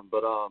next one.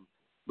 But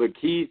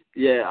Keith,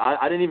 I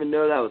didn't even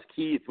know that was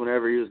Keith.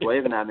 Whenever he was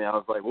waving at me, I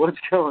was like, "What's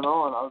going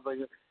on?" I was like,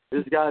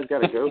 "This guy's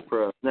got a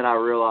GoPro." And then I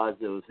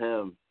realized it was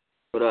him.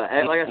 But like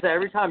I said,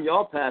 every time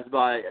y'all passed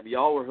by,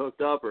 y'all were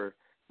hooked up or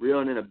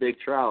reeling in a big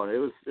trout. It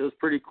was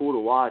pretty cool to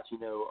watch,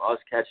 us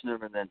catching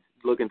them and then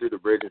looking through the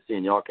bridge and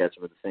seeing y'all catch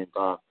them at the same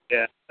time.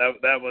 Yeah,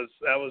 that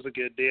was a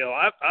good deal.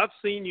 I've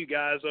seen you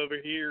guys over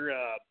here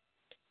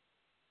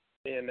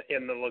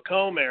in the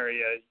Lacombe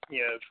area,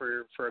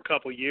 for a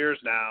couple years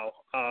now.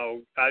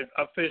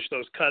 I've fished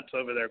those cuts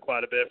over there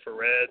quite a bit for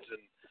reds, and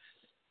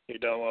you're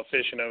done while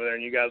fishing over there,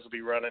 and you guys will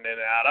be running in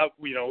and out.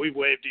 We've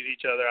waved at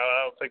each other.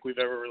 I don't think we've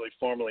ever really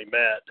formally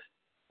met.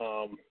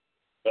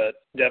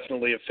 But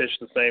definitely have fished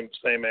the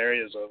same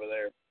areas over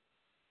there.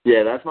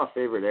 Yeah, that's my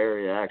favorite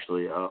area,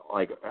 actually.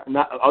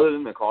 Not other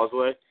than the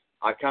causeway,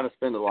 I kind of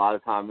spend a lot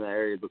of time in that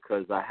area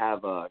because I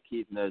have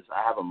Keith knows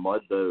I have a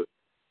mud boat,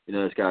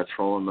 it's got a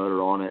trolling motor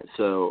on it.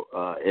 So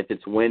if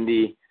it's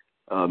windy,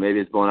 maybe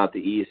it's blowing out the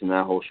east and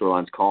that whole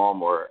shoreline's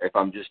calm, or if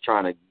I'm just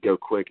trying to go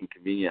quick and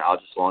convenient, I'll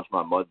just launch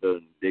my mud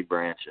boat in Big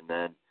Branch and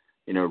then,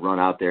 run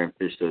out there and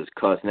fish those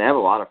cuts. And they have a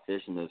lot of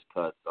fish in those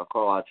cuts. I'll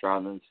call a lot of trout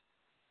in those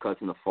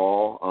cuts in the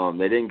fall.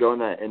 They didn't go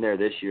in there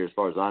this year as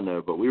far as I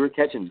know, but we were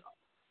catching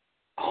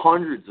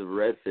hundreds of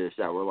redfish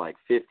that were like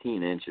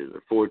 15 inches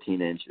or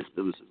 14 inches.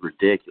 It was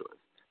ridiculous.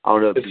 I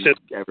don't know if you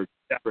ever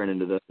ran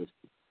into those.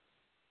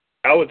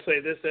 I would say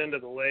this end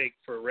of the lake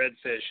for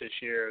redfish this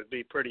year would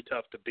be pretty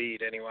tough to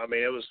beat anyway. I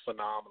mean, it was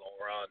phenomenal,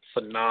 Ron.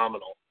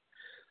 Phenomenal.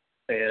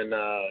 And,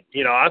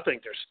 I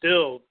think there's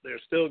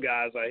still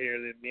guys I hear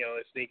that, they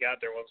sneak out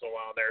there once in a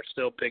while. They're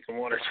still picking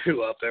one or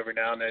two up every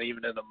now and then,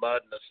 even in the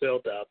mud and the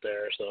silt out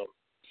there. So,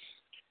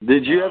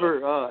 did you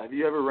have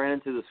you ever ran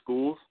into the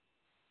schools?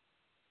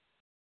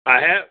 I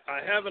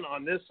haven't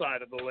on this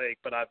side of the lake,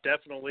 but I've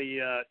definitely,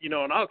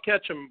 and I'll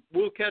catch them.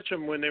 We'll catch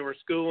them when they were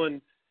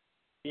schooling.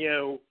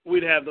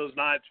 We'd have those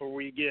nights where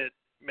we get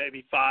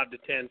maybe 5 to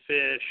 10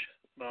 fish,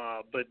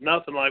 but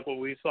nothing like what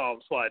we saw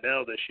in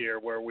Slidell this year,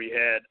 where we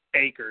had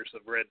acres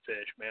of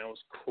redfish. Man, it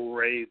was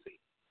crazy.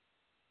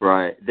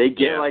 Right, they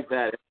get like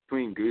that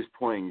between Goose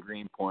Point and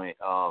Green Point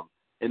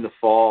in the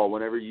fall.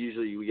 Whenever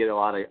usually we get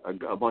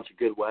a bunch of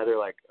good weather,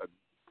 like a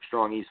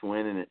strong east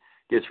wind, and it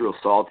gets real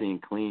salty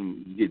and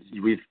clean.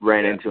 We've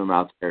ran into them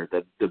out there.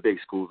 The big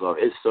schools of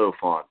it's so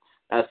fun.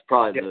 That's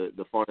probably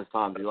the funnest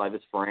time of your life.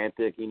 It's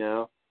frantic,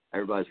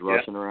 Everybody's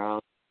rushing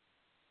around.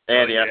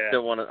 Andy, I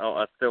still want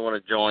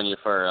to join you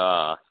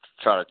for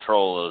try to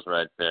troll those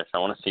redfish. I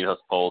want to see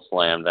those poles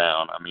slam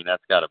down. I mean,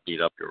 that's got to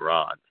beat up your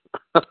rod.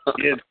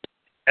 It's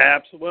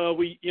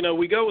absolutely. Well,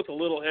 we go with a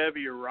little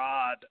heavier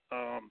rod.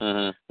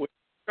 We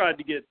tried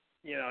to get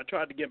I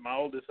tried to get my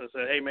oldest. I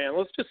said, hey man,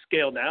 let's just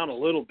scale down a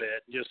little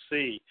bit and just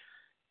see.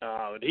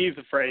 And he's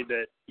afraid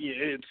that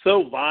it's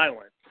so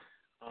violent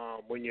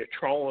when you're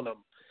trolling them.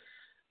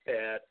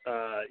 That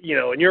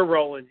and you're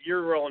rolling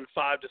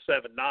 5 to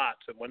 7 knots,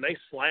 and when they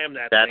slam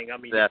that thing, I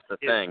mean, that's the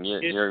thing.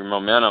 Your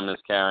momentum is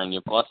carrying you.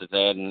 Plus, it's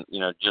adding,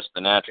 just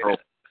the natural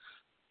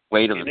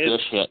weight of the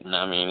fish hitting.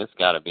 I mean, it's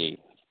got to be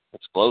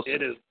explosive.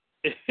 It is.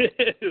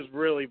 It is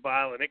really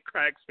violent. It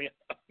cracks me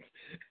up,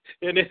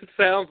 and it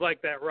sounds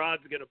like that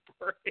rod's gonna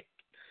break.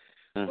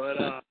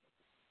 But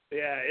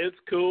it's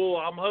cool.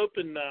 I'm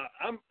hoping.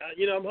 I'm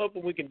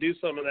hoping we can do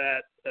some of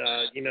that.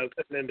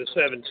 Cutting into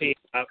 17.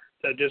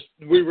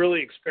 We really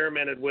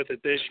experimented with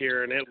it this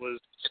year, and it was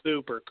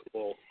super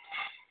cool.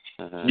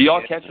 Do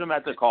y'all catch them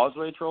at the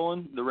causeway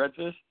trolling the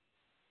redfish?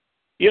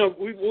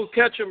 We'll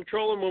catch them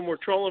trolling when we're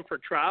trolling for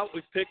trout.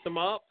 We've picked them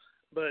up,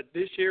 but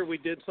this year we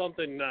did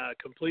something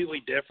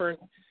completely different.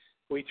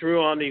 We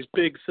threw on these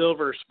big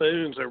silver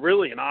spoons. They're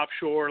really an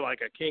offshore,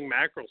 like a king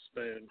mackerel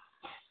spoon.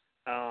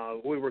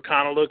 We were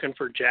kind of looking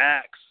for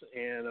jacks,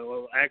 and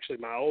actually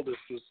my oldest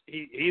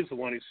he's the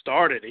one who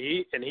started.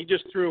 He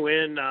just threw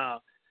in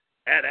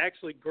at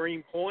actually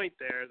Green Point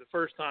there the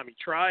first time he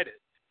tried it,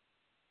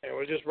 and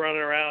we're just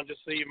running around just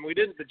seeing.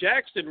 The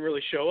jacks didn't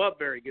really show up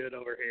very good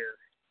over here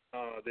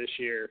this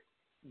year,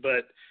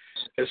 but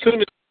as soon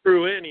as he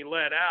threw in, he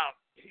let out.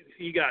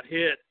 He got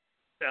hit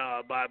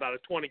by about a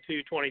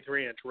 22,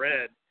 23-inch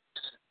red,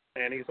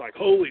 and he's like,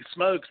 "Holy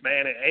smokes,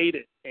 man!" It ate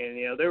it,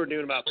 and they were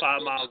doing about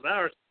 5 miles an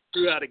hour.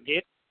 Threw out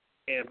again,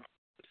 and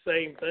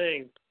same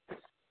thing.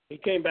 He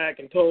came back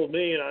and told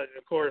me, and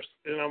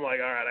I'm like,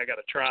 all right, I got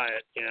to try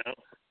it,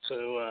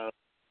 So,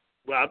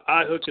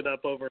 I hooked it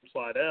up over in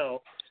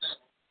Slidell,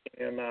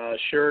 and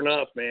sure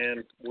enough,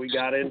 man, we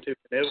got into it.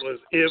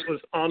 It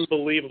was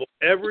unbelievable.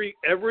 Every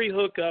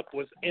hookup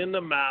was in the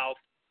mouth,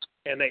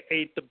 and they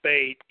ate the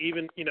bait,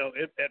 even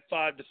at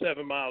 5 to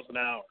 7 miles an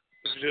hour.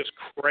 It was just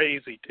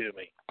crazy to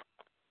me.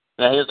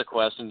 Now here's a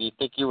question: do you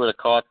think you would have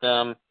caught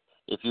them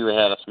if you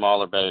had a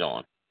smaller bait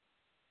on?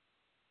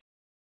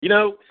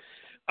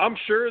 I'm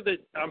sure that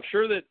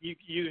you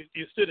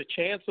stood a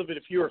chance of it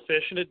if you were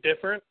fishing it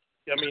different.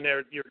 I mean,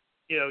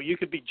 you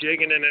could be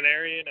jigging in an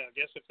area, and I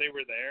guess if they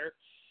were there,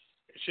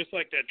 it's just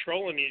like that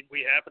trolling.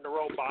 We happened to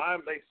roll by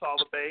them, they saw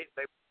the bait,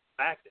 they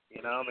backed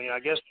it. I mean, I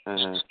guess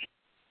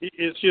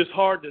it's just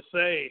hard to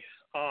say.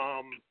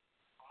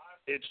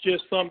 It's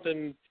just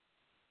something.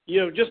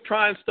 Just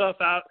trying stuff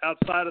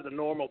outside of the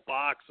normal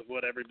box of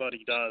what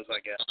everybody does, I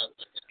guess.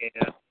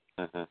 And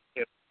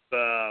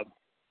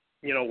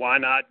why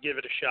not give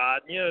it a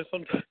shot?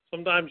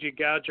 Sometimes you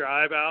gouge your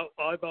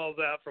eyeballs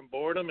out from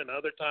boredom, and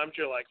other times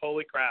you're like,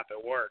 holy crap,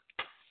 it worked.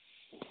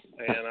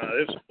 And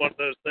it was one of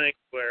those things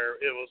where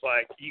it was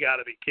like, you got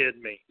to be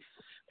kidding me.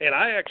 And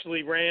I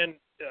actually ran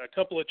a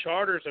couple of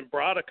charters and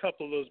brought a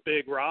couple of those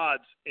big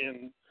rods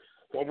in.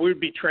 When we'd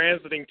be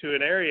transiting to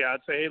an area,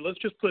 I'd say, hey, let's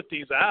just put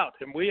these out.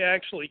 And we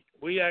actually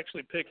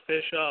picked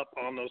fish up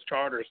on those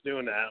charters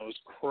doing that. It was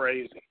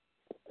crazy.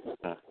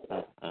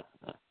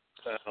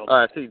 All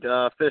right, see,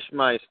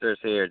 Fishmeister's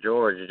here.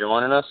 George, you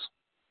joining us?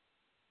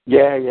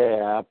 Yeah,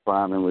 I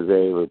finally was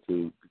able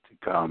to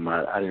come.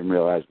 I didn't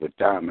realize what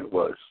time it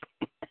was.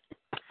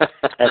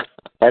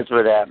 That's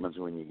what happens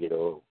when you get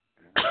old.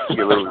 You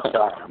get a little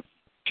time.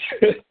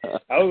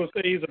 I was going to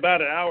say he's about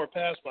an hour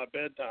past my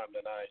bedtime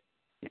tonight.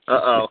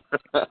 Uh-oh.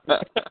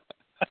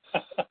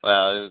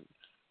 Well,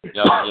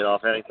 y'all get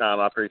off anytime.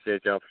 I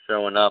appreciate y'all for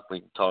showing up.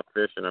 We can talk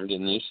fishing. I'm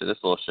getting used to this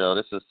little show.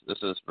 This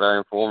is very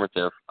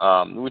informative.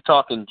 We're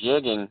talking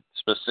jigging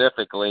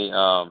specifically.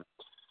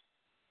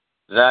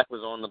 Zach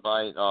was on the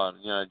bite,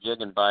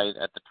 jigging bite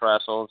at the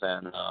trestles,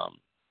 and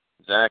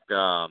Zach,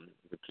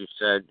 what you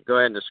said, go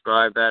ahead and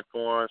describe that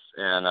for us,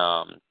 and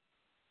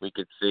we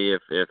could see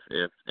if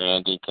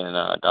Andy can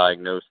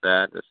diagnose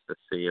that, just to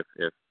see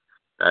if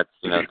that's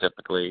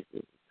typically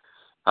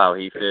how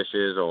he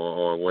fishes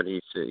or what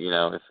he's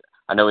if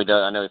I know he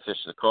does. I know he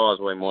fishes the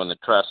causeway more than the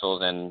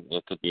trestles, and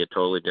it could be a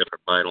totally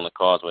different bite on the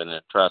causeway than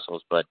the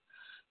trestles. But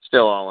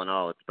still, all in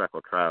all, it's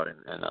speckled trout,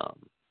 and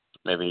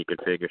maybe he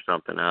could figure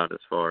something out as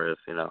far as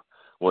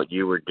what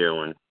you were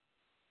doing.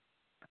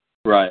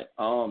 Right.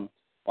 Well,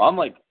 I'm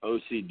like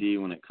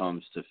OCD when it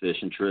comes to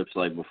fishing trips.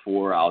 Like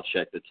before, I'll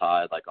check the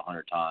tide like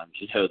 100 times.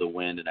 The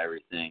wind and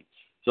everything.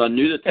 So I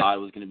knew the tide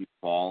was going to be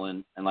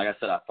falling, and like I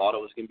said, I thought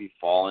it was going to be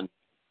falling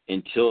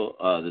until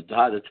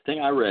the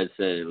thing I read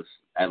said it was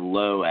at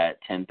low at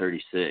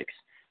 10:36,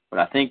 but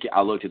I think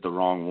I looked at the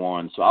wrong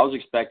one. So I was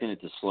expecting it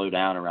to slow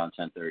down around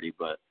 10:30,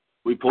 but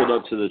we pulled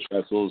up to the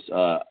trestles,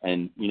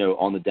 and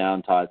on the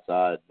down tide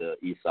side, the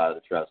east side of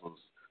the trestles,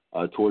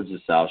 towards the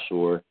south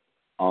shore.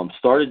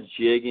 Started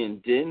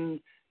jigging,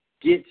 didn't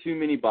get too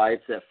many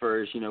bites at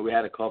first. We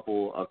had a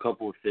couple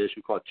of fish.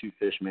 We caught 2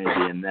 fish maybe,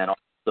 and then all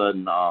of a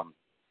sudden,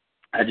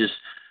 I just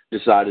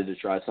decided to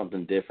try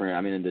something different.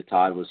 I mean, the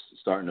tide was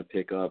starting to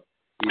pick up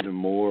even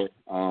more.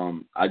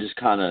 I just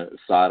kind of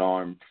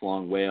sidearm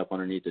flung way up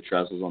underneath the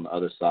trestles on the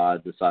other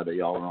side, the side that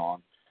y'all were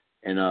on.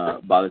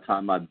 And by the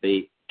time my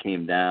bait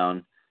came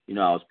down, I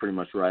was pretty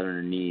much right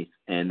underneath.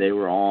 And they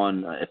were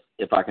on,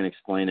 if I can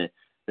explain it,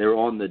 they were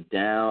on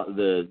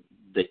the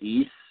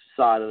east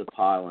side of the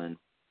pylon,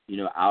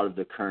 out of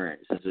the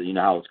current. So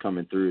how it's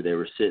coming through. They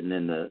were sitting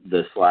in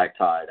the slack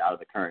tide out of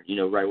the current,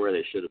 right where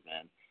they should have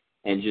been,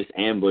 and just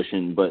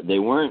ambushing. But they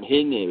weren't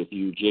hitting it with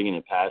you jigging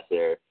it past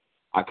there.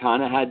 I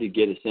kind of had to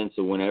get a sense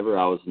of whenever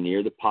I was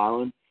near the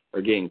pylon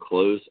or getting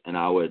close, and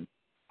I would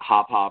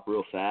hop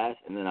real fast,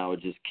 and then I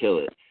would just kill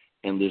it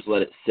and just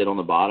let it sit on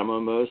the bottom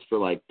almost for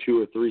like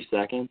 2 or 3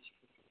 seconds.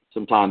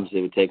 Sometimes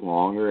it would take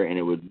longer, and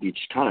it would be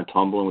just kind of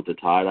tumbling with the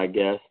tide, I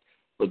guess.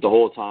 But the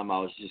whole time I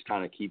was just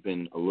kind of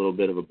keeping a little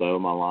bit of a bow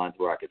in my line to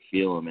where I could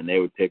feel them, and they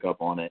would pick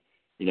up on it,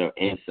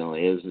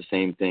 instantly. It was the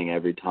same thing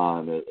every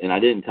time. And I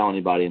didn't tell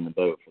anybody in the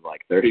boat for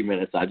like 30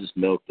 minutes. I just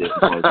milked it.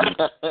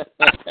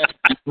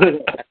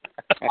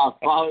 I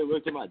finally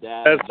looked at my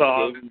dad. That's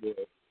awesome.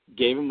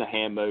 Gave him the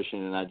hand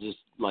motion, and I just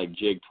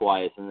jigged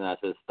twice, and then I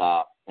said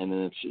stop. And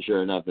then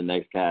sure enough, the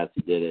next cast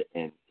he did it,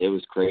 and it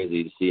was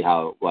crazy to see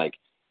how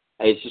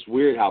it's just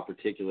weird how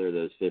particular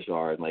those fish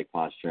are in Lake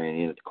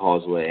Pontchartrain and at the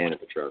causeway and at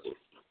the trestles.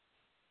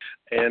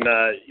 And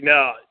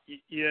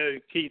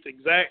Keith,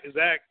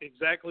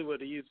 exactly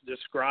what he's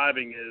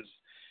describing is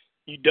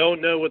you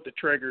don't know what the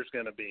trigger's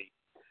going to be,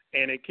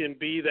 and it can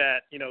be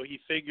that he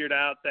figured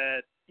out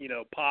that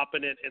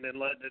popping it and then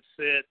letting it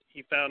sit.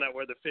 He found out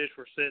where the fish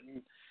were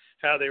sitting,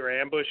 how they were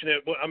ambushing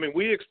it. I mean,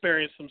 we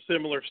experienced some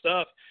similar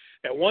stuff.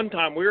 At one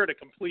time, we were at a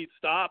complete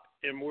stop,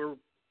 and we're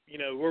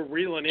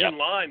reeling in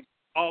line.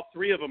 All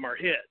 3 of them are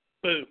hit.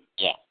 Boom.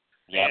 Yeah.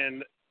 Yeah.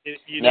 And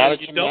you don't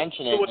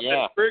mention know what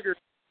that trigger.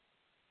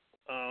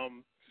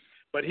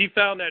 But he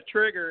found that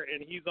trigger,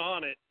 and he's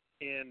on it.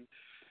 And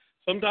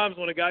sometimes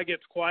when a guy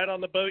gets quiet on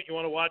the boat, you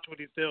want to watch what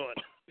he's doing.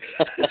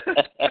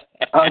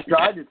 I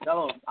tried to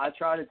tell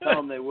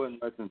them they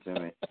wouldn't listen to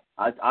me.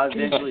 I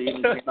eventually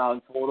even came out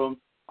and told them,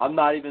 I'm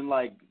not even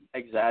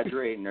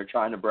exaggerating or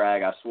trying to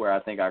brag. I swear I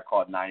think I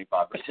caught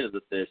 95% of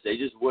the fish. They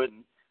just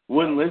wouldn't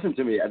listen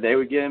to me. They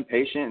would get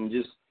impatient and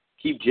just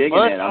keep jigging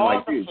it. I'm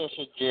like, dude. It's hard to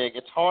fish a jig.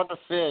 It's hard to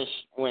fish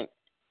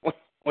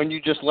when you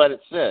just let it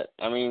sit.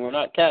 I mean, we're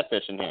not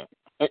catfishing here.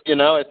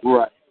 It's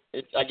right.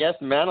 It's, I guess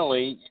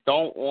mentally you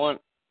don't want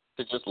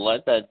to just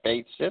let that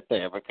bait sit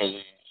there because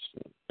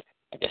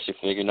I guess you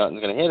figure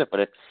nothing's going to hit it.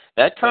 But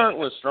that current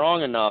was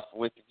strong enough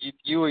with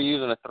you were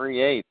using a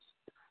 3/8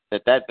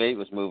 that bait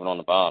was moving on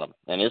the bottom,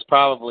 and it's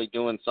probably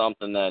doing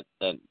something that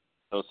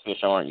those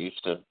fish aren't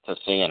used to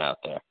seeing out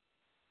there.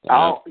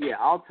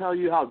 I'll tell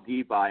you how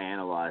deep I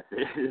analyze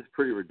it. It's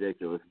pretty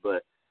ridiculous,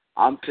 but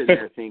I'm sitting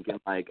there thinking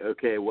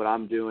okay, what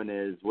I'm doing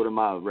is, what am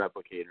I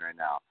replicating right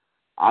now?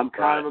 I'm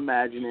kind of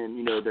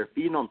imagining, they're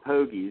feeding on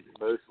pogies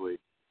mostly.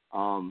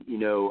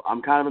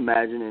 I'm kind of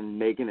imagining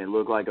making it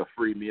look like a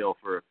free meal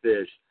for a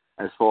fish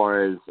as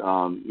far as,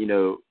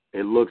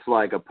 it looks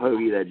like a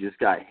pogie that just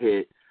got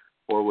hit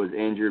or was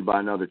injured by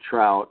another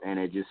trout, and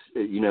it just,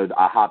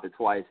 I hop it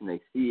twice and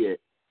they see it,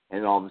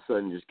 and all of a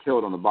sudden just kill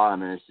it on the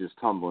bottom, and it's just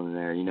tumbling in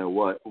there.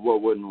 What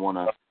wouldn't want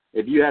to,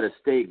 if you had a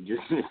steak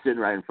just sitting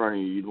right in front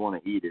of you, you'd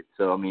want to eat it.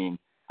 So, I mean,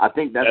 I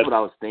think that's what I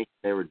was thinking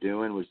they were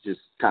doing, was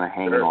just kind of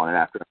hanging on it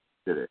after I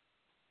did it.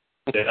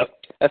 Yeah.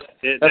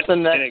 That's the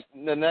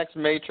next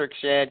Matrix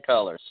shad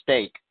color,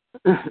 steak.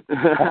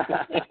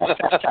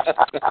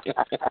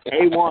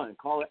 A1,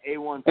 call it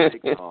A1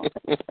 steak sauce.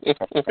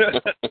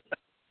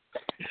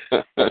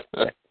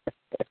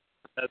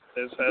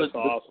 That's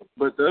awesome.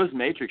 But those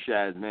matrix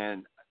shads,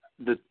 man,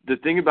 the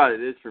thing about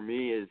it is for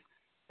me is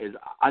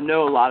I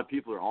know a lot of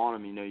people are on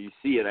them. You know, you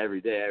see it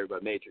every day.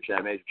 Everybody matrix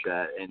shad,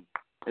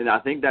 and I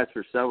think that's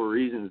for several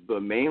reasons,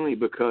 but mainly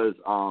because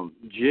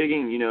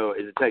jigging, you know,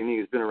 is a technique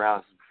that's been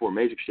around since before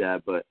matrix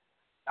shad. But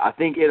I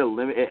think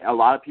a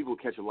lot of people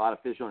catch a lot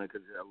of fish on it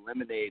because it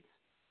eliminates,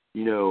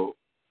 you know,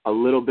 a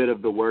little bit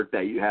of the work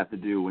that you have to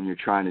do when you're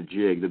trying to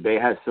jig. The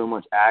bait has so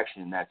much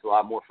action that's a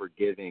lot more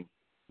forgiving,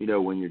 you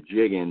know, when you're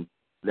jigging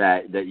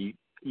that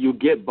you'll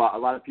get a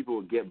lot of people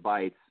will get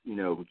bites, you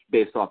know,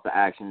 based off the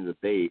action of the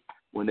bait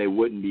when they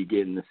wouldn't be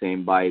getting the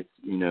same bites,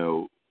 you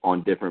know,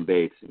 on different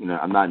baits. You know,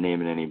 I'm not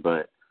naming any,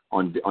 but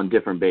on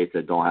different baits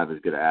that don't have as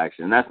good of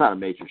action. And that's not a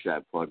matrix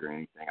shad plug or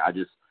anything.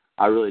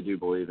 I really do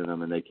believe in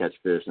them and they catch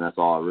fish, and that's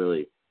all I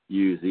really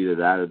use, either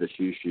that or the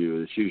shoe.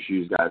 The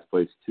shoe's got its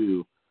place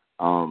too.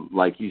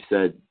 Like you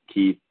said,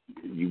 Keith,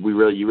 you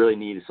really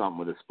need something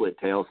with a split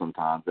tail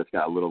sometimes that's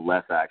got a little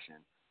less action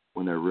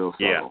when they're real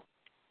subtle.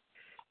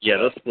 Yeah,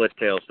 those split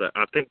tails,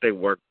 I think they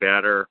work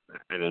better,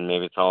 and then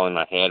maybe it's all in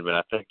my head,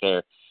 but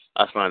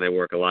I find they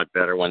work a lot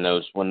better when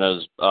those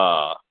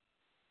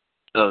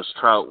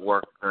trout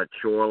work at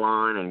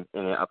shoreline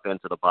and up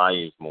into the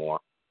bayous more.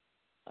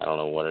 I don't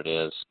know what it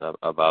is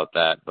about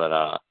that, but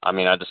I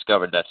mean, I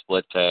discovered that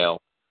split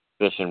tail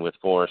fishing with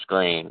Forrest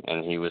Green,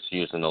 and he was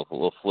using a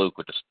little fluke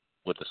with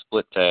the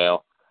split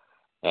tail,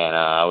 and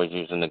I was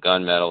using the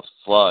gunmetal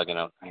slug,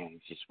 and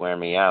he's just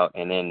wearing me out.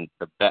 And then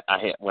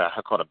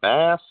I caught a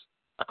bass,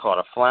 I caught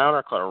a flounder,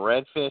 I caught a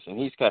redfish, and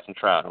he's catching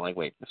trout. I'm like,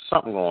 wait, there's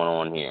something going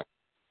on here.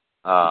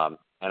 And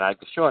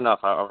sure enough,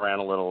 I ran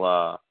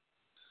the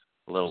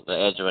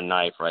edge of a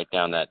knife right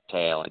down that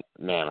tail, and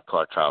man, I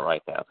caught a trout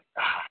right there. I was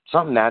like,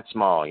 something that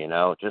small, you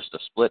know, just a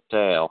split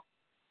tail.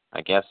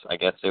 I guess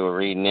they were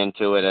reading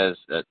into it as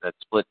that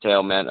split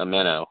tail meant a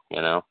minnow,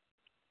 you know.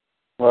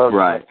 Well,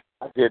 right.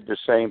 I did the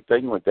same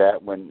thing with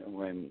that when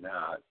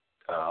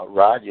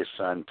Roger's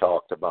son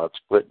talked about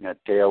splitting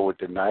that tail with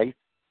the knife,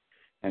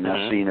 and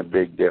I've seen a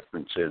big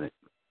difference in it.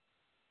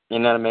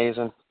 Isn't that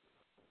amazing?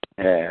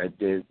 Yeah, it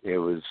did. It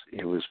was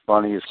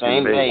funny as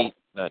same can be. bait,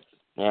 but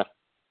yeah,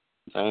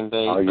 same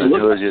bait. All you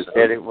do is just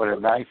hit it with a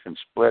knife and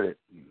split it.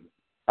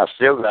 I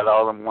still got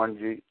all them ones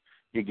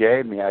you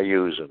gave me. I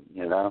use them,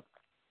 you know,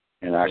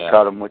 and I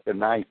cut them with the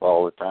knife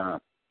all the time.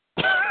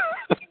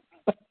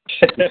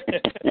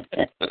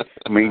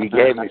 I mean, you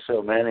gave me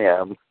so many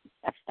of them.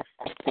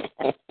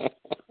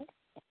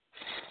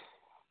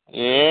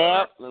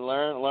 Yeah,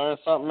 learn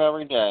something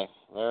every day.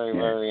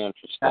 Very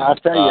interesting. Now, I'll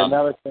tell you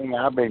another thing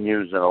I've been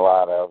using a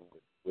lot of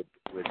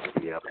with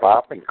the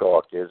popping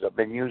cork is I've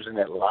been using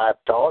that live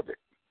target.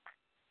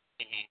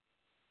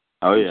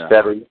 Oh yeah.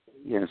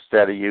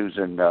 Instead of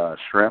using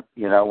shrimp,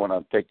 you know, when I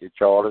take the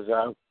charters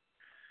out,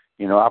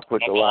 you know, I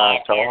put the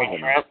live target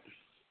in.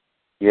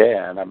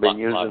 Yeah, and I've been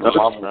using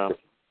them.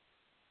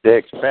 They're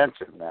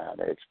expensive now.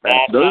 They're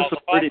expensive. Those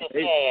are pretty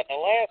big. The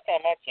last time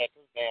I checked,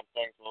 those damn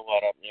things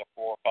were up near $4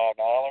 or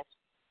 $5.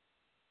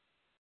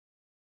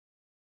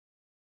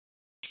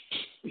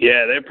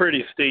 Yeah, they're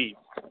pretty steep.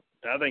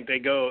 I think they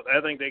go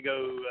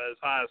as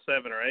high as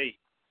 7 or 8.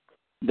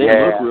 They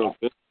look real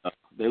good.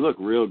 They look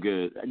real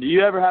good. Do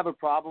you ever have a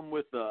problem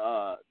with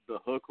the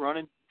hook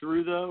running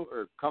through though,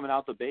 or coming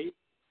out the bait?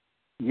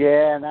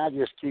 Yeah, and I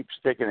just keep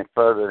sticking it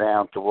further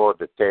down toward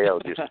the tail.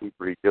 Just keep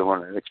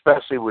redoing it,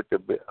 especially with the.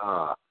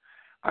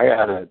 I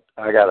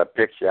got a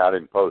picture I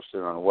didn't post it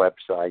on the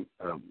website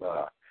of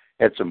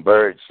had some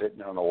birds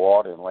sitting on the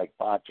water in Lake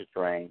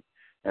Pontchartrain,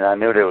 and I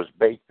knew there was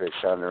bait fish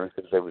under it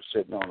because they were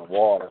sitting on the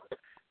water,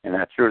 and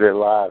I threw their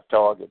live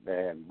target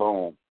there, and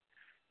boom,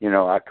 you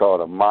know, I caught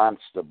a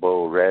monster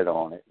bull red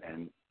on it,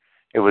 and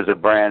it was a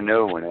brand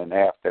new one. And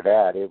after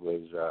that, it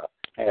was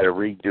had to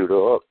redo the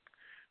hook.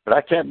 But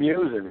I kept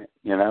using it,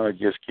 you know, it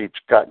just keeps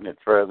cutting it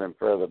further and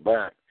further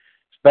back,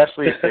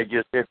 especially if they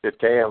just hit the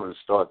tail and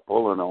start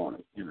pulling on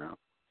it, you know.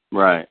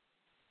 Right.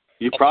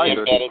 You probably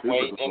embedded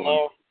weight in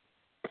there.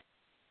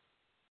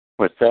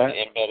 What's that?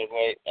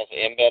 That's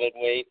embedded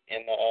weight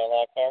in the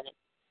live target.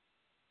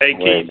 Hey,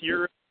 Keith,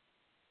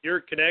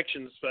 your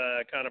connection's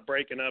kind of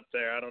breaking up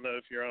there. I don't know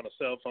if you're on a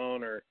cell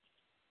phone or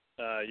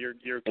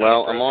you're.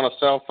 Well, I'm on a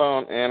cell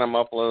phone and I'm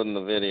uploading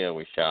the video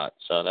we shot,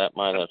 so that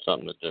might have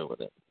something to do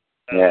with it.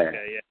 Yeah.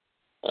 Okay,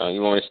 yeah.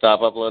 You want me to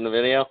stop uploading the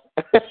video?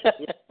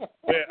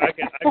 Yeah, I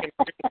can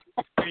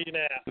hear you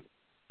now.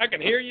 I can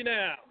hear you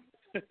now.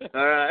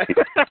 All right.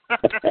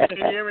 Can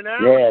you hear me now?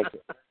 Yeah,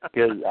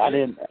 because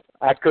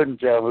I couldn't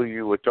tell who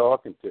you were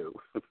talking to.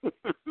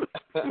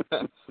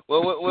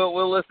 Well,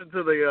 we'll listen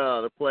to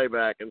the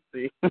playback and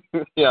see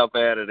how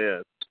bad it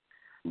is.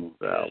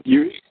 So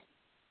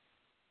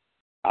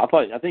I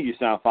think you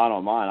sound fine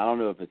on mine. I don't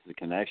know if it's the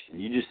connection.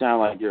 You just sound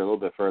like you're a little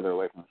bit further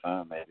away from the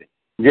phone, maybe.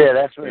 Yeah,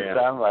 that's what it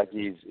sounded like.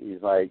 He's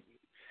like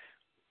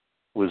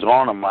was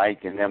on a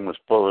mic and then was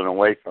pulling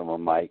away from a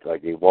mic,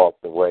 like he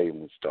walked away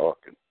and was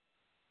talking,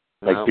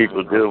 like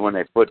people do when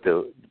they put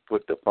the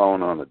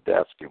phone on the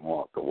desk and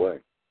walk away.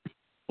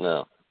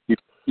 No.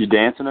 You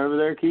dancing over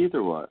there, Keith,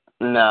 or what?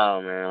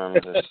 No, man,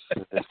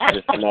 I'm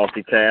just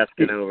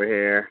multitasking over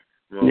here.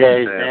 Yeah,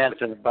 he's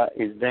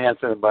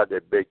dancing about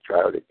that big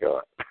trout he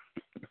caught.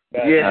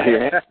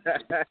 Yeah.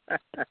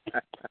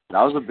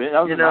 That was a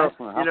nice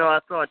one. I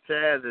saw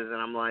Chaz's, and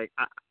I'm like,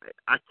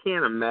 I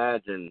can't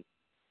imagine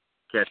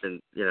catching,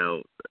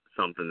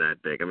 something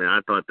that big. I mean,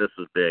 I thought this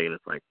was big, and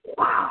it's like,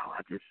 wow.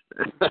 I just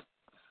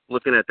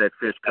looking at that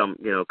fish come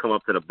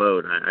up to the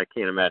boat. I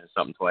can't imagine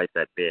something twice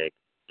that big.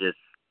 Just,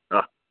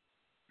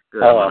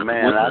 good.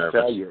 Man, I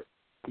tell you,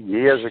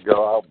 years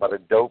ago out by the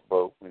dope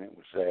boat when it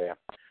was there,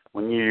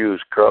 when you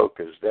use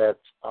croakers, that's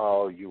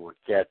all you were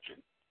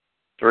catching.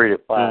 3 to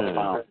 5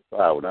 pounds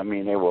out. I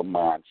mean, they were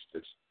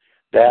monsters.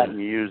 That and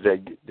you use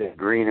that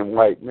green and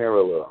white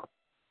mirror lure.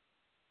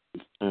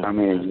 I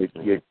mean,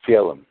 you'd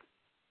kill them.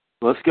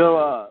 Let's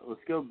go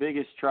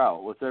biggest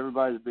trout. What's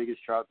everybody's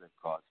biggest trout they've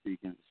caught?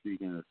 Speaking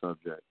of the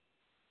subject.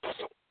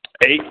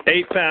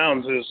 8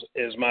 pounds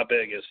is my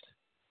biggest.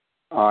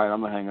 All right,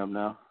 I'm gonna hang up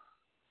now.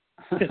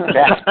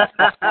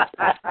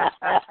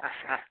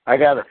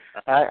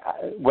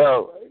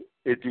 Well,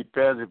 it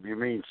depends if you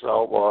mean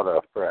saltwater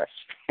or fresh.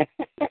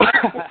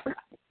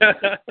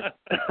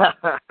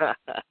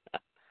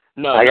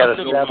 No, I got a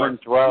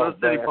 712 No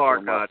City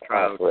Park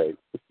trout.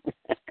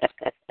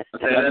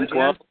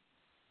 712?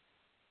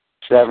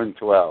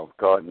 712,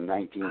 caught in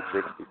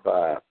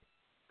 1965.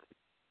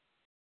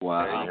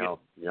 Wow.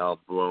 Y'all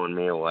blowing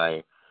me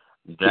away.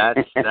 That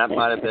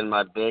might have been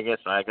my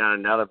biggest. I got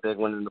another big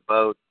one in the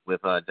boat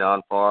with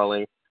John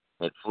Farley.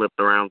 It flipped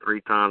around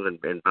 3 times and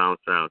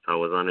bounced out, so I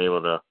was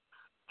unable to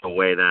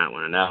weigh that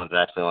one. And that one's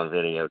actually on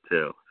video,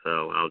 too.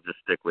 So I'll just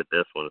stick with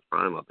this one. It's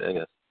probably my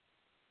biggest.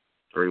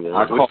 3-1.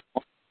 I caught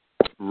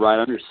right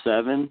under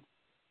 7,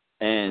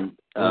 and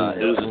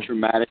it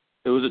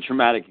was a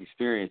traumatic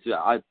experience.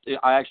 I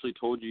actually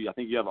told you, I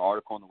think you have an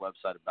article on the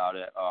website about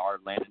it. Our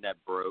landing net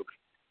broke.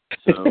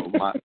 So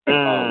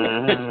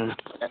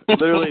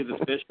literally the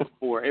fish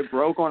before it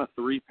broke on a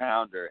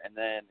 3-pounder, and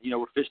then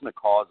we're fishing the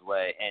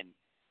causeway, and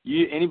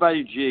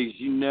anybody who jigs,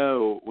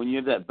 when you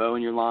have that bow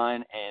in your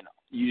line and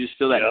you just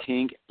feel that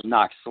tink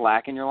knock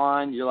slack in your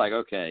line, you're like,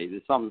 okay,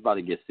 something's about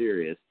to get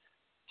serious.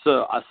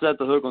 So I set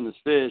the hook on this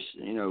fish,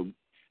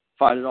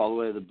 fight it all the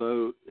way to the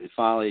boat. It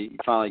finally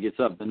gets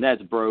up. The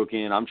net's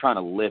broken. I'm trying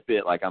to lip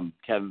it like I'm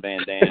Kevin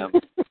Van Dam.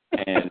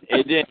 And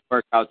it didn't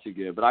work out too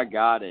good, but I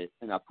got it,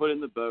 and I put it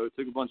in the boat,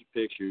 took a bunch of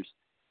pictures,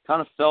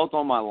 kind of felt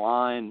on my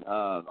line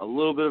a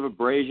little bit of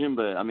abrasion,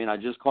 but, I mean, I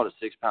just caught a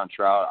 6-pound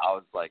trout. I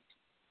was, like,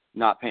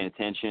 not paying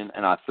attention,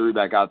 and I threw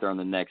back out there on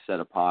the next set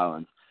of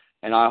pilings,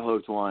 and I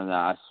hooked one that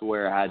I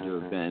swear had to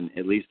have been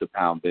at least a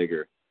pound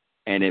bigger,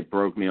 and it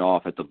broke me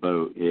off at the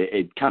boat.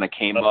 It kind of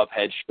came up,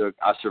 head shook.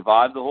 I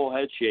survived the whole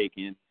head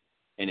shaking,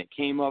 and it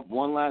came up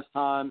one last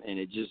time, and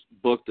it just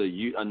booked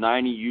a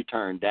 90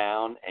 U-turn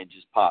down and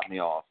just popped me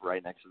off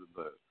right next to the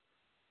boat.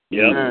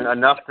 Yeah,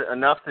 enough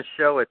to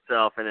show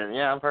itself, and then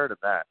I've heard of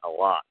that a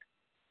lot.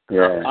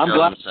 Yeah, I'm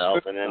glad.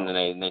 And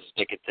then they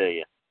stick it to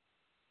you.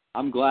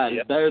 I'm glad.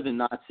 It's better than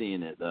not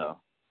seeing it, though.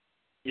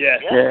 Yeah.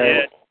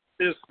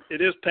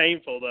 It is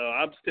painful though.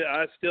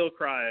 I still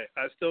cry.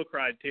 I still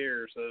cried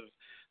tears of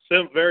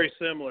very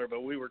similar,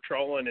 but we were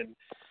trolling and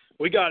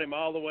we got him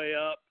all the way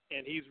up,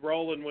 and he's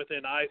rolling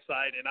within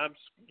eyesight, and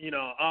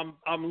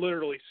I'm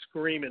literally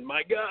screaming,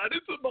 "My God,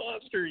 it's a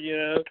monster!"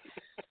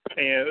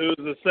 And it was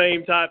the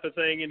same type of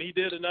thing, and he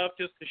did enough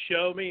just to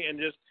show me, and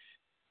it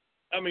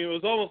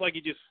was almost like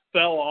he just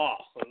fell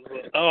off.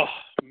 Oh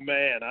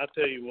man, I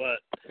tell you what,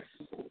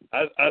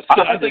 I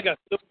think I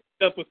still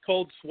ended up with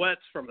cold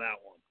sweats from that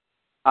one.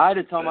 I had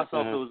to tell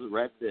myself it was a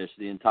redfish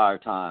the entire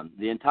time.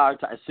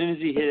 As soon as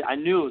he hit it, I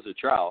knew it was a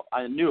trout.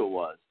 I knew it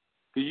was,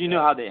 because you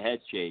know how they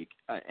head shake.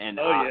 And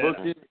I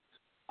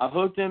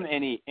hooked him,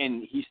 and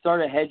he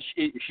started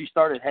she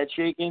started head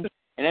shaking,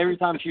 and every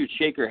time she would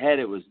shake her head,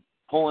 it was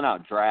pulling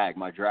out drag.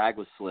 My drag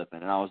was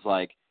slipping, and I was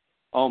like,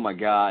 oh my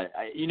God.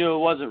 It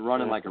wasn't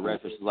running like a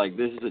redfish. It was like,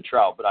 this is a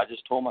trout. But I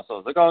just told myself, I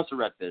was like, oh, it's a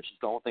redfish.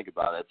 Just don't think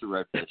about it. It's a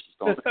redfish. Just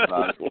don't think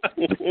about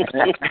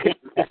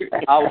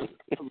it. I was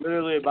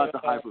literally about to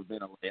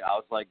hyperventilate. I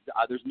was like,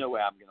 there's no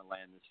way I'm going to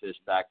land this fish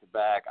back to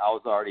back. I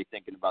was already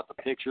thinking about the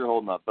picture,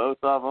 holding up both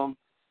of them.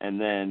 And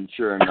then,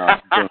 sure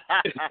enough,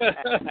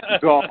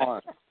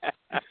 gone.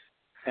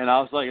 And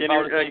I was like,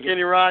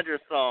 Kenny Rogers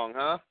song,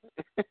 huh?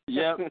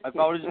 Yep. If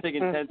I would have just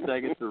taken 10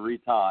 seconds to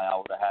retie, I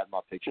would have had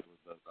my picture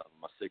with both of them.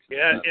 My 6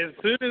 and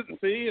 7.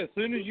 As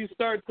soon as you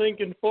start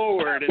thinking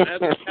forward, and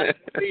that's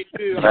me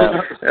too.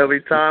 There'll be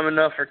time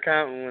enough for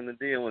counting when the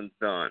dealing's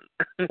done.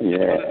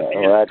 Yeah.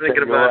 Well,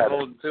 thinking about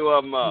holding 2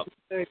 of them up.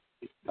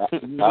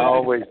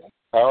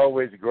 I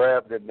always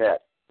grab the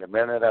net. The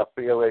minute I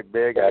feel it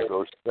big, I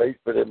go straight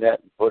for the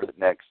net and put it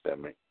next to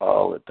me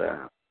all the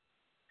time.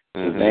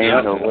 Mm-hmm. There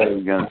ain't no way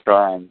you're going to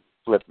try and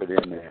flip it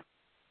in there.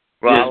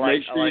 Well,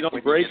 make sure you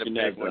don't break your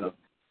net.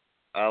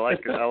 I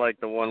like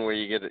the one where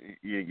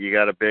you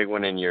got a big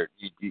one and you're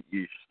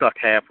stuck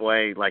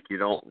halfway, like you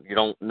don't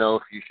know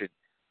if you should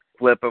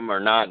flip them or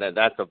not.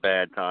 That's a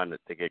bad time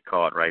to get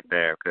caught right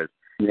there, because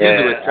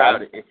Usually with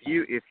trout,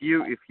 if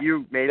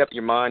you made up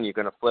your mind you're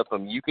going to flip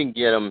them, you can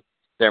get them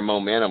their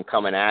momentum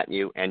coming at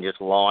you and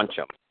just launch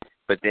them.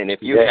 But then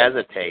if you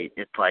hesitate,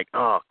 it's like,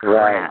 oh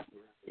crap,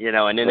 you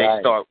know, and then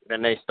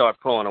they start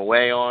pulling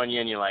away on you,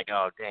 and you're like,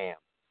 oh damn.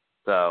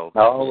 So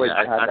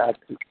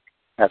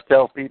I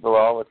tell people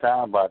all the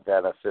time about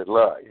that. I said,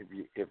 look,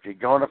 if you're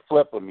going to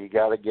flip them, you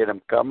got to get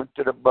them coming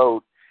to the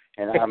boat,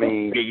 and I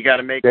mean, you got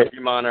to make up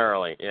your mind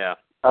early, yeah.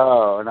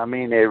 Oh, and I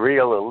mean, they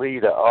reel the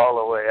leader all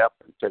the way up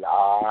into the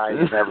eyes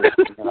and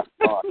everything. And I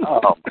thought,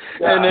 oh,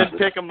 and then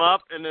pick them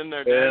up, and then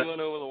they're dangling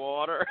over the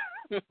water.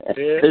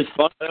 It's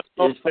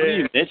funny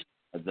you mentioned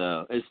that,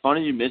 though. It's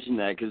funny you mentioned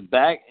that, because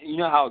back, you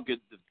know how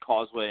good the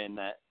causeway and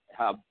that,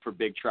 how for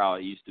big trout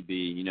it used to be,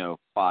 you know,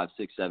 5,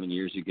 6, 7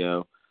 years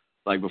ago,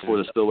 like before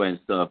the spillway and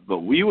stuff. But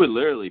we would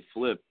literally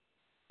flip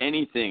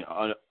anything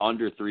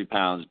under 3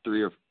 pounds,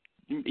 3 or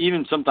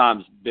even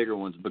sometimes bigger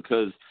ones,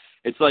 because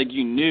it's like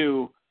you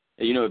knew,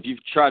 you know, if you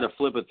try to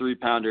flip a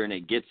 3-pounder and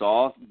it gets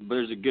off,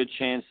 there's a good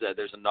chance that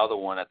there's another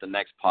one at the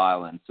next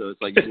pile in. So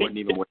it's like you wouldn't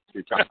even waste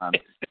your time.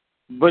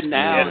 But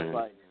now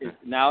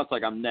it's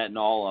like I'm netting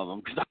all of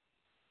them.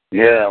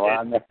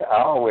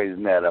 I always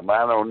net them. I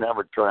don't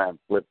never try and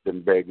flip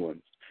them big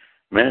ones.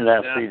 The minute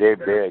I see they're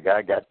big,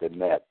 I got the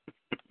net.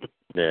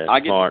 Yeah, I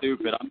get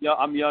stupid.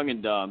 I'm young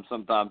and dumb.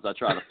 Sometimes I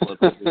try to flip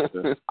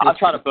it. I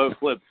try to boat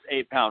flip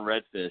 8-pound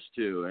redfish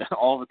too,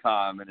 all the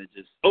time, and it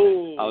just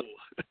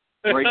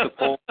break the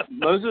pole.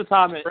 Most of the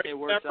time it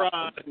works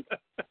out.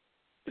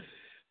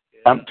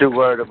 I'm too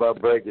worried about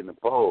breaking the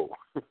pole.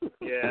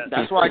 Yeah,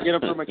 that's why I get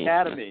them from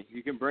Academy.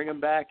 You can bring them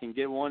back and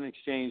get one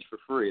exchange for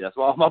free. That's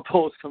why all my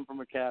poles come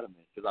from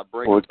Academy, because I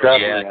break them.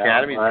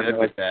 Academy's good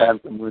with that.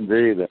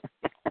 Either.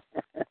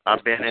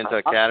 I've been into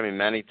Academy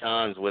many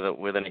times with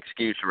an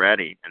excuse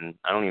ready, and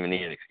I don't even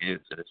need an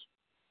excuse. I just,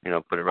 you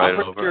know, put it right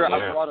over.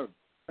 Sure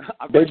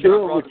they do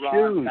it with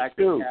shoes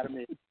too.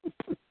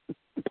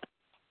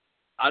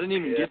 I didn't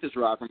even get this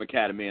rod from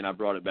Academy, and I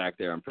brought it back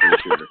there. I'm pretty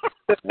sure.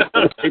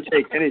 They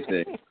take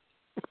anything.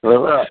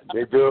 Well,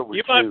 they do it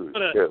with shoes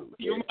too.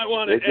 You might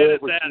want to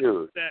edit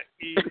that.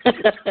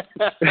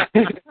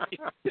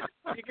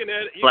 You can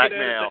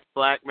edit.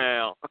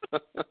 Blackmail.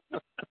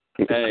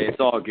 Hey, it's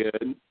all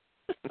good.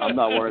 I'm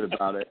not worried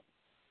about it.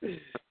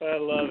 I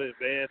love it,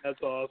 man.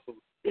 That's awesome.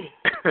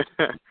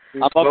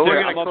 I'm up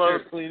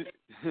there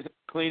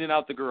cleaning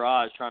out the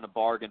garage, trying to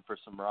bargain for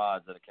some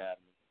rods at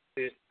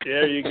Academy.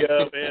 There you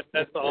go, man.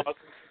 That's awesome.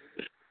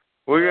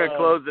 We're gonna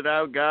close it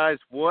out, guys.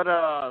 What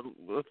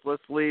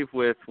let's leave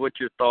with what's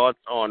your thoughts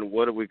on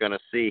what are we gonna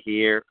see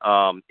here?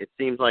 It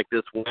seems like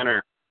this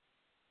winter,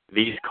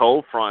 these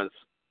cold fronts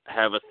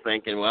have us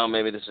thinking, well,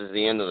 maybe this is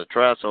the end of the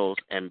trestles,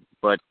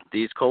 but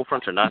these cold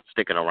fronts are not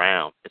sticking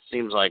around. It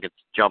seems like it's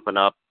jumping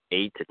up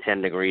 8 to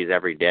 10 degrees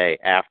every day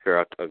after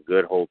a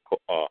good whole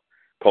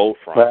cold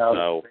front. Well,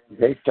 so,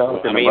 they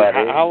talking I mean,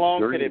 about how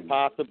long could it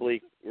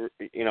possibly,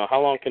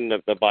 how long can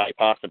the bite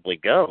possibly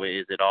go?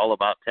 Is it all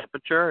about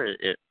temperature?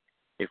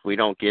 If we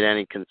don't get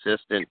any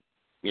consistent,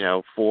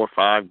 4 or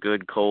 5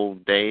 good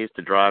cold days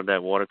to drive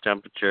that water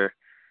temperature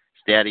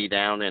steady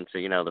down into,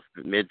 the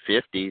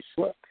mid-50s,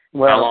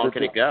 how long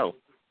can it go?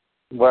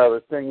 Well, the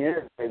thing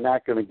is, they're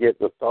not going to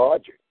get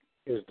lethargic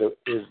is the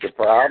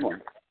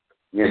problem.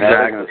 They're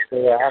going to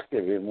stay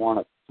active and want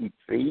to keep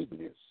feeding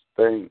this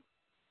thing.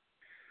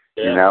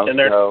 Yeah. And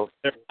they're not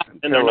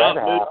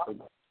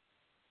happens.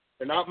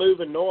 They're not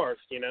moving north.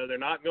 They're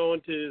not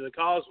going to the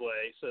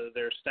causeway, so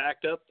they're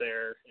stacked up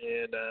there.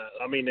 And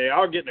they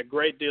are getting a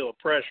great deal of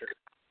pressure,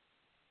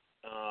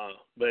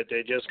 but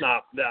they're just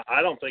not.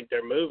 I don't think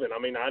they're moving.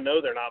 I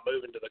know they're not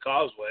moving to the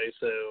causeway.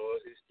 So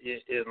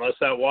unless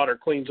that water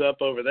cleans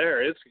up over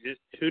there,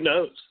 who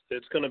knows?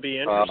 It's going to be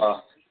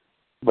interesting.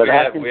 But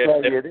I can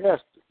tell you this: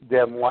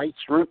 them white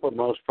shrimp are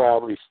most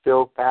probably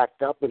still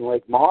packed up in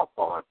Lake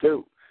Pontchartrain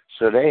too.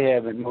 So they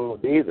haven't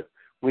moved either.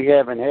 We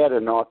haven't had a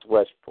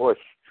northwest push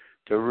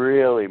to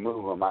really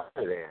move them out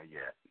of there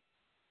yet.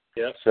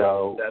 Yep.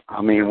 So,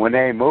 when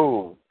they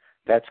move,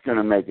 that's going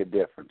to make a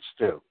difference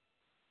too.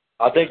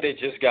 I think they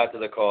just got to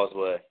the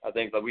causeway. I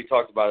think, like we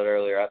talked about it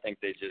earlier, I think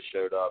they just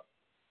showed up.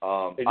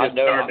 I'm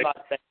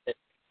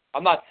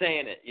not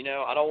saying it.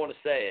 I don't want to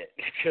say it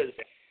because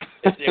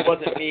it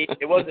wasn't me.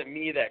 It wasn't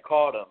me that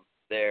caught them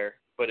there,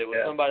 but it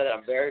was somebody that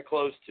I'm very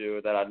close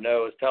to that I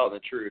know is telling the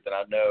truth, and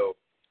I know,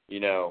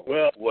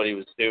 what he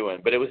was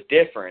doing. But it was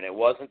different. It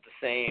wasn't the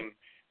same.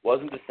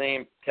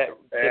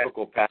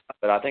 Typical path.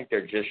 But I think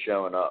they're just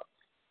showing up.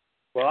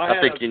 Well,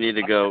 I think you need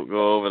to go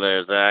over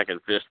there, Zach,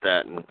 and fish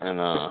that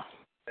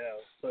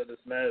let us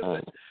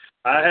know.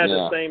 I had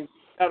the same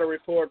kind of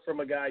report from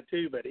a guy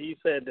too, but he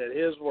said that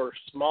his were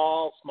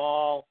small,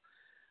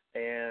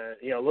 and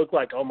looked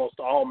like almost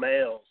all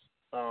males.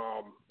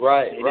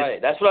 Right.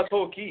 That's what I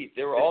told Keith.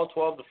 They were all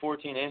 12 to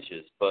 14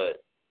 inches,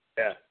 but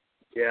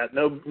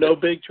no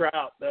big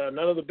trout, none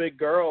of the big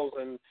girls,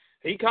 and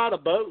he caught a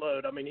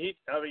boatload. He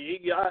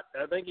got.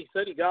 I think he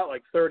said he got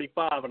like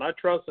 35, and I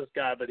trust this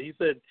guy, but he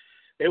said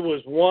it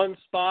was one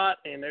spot,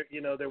 and there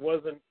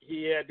wasn't.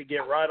 He had to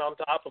get right on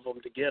top of them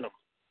to get them.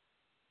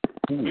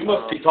 We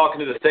must be talking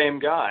to the same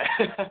guy.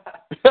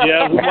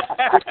 Yeah, we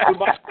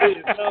might be.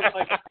 It sounds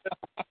like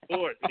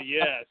sport.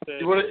 Yes.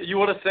 You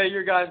want to say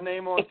your guy's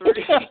name on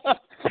 3?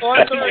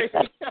 On 3.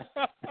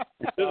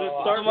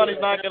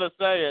 Somebody's not going to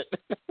say it.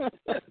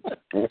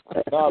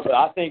 No, but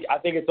I think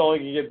it's only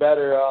going to get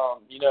better.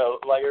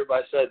 Like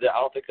everybody said, I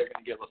don't think they're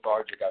going to get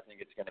lethargic. I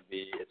think it's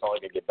only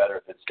going to get better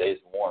if it stays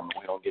warm and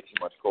we don't get too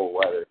much cold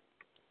weather.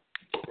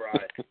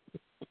 Right.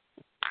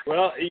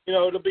 Well,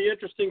 it'll be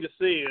interesting to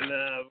see, and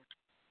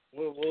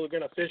we're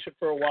going to fish it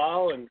for a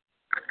while, and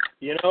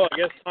I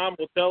guess time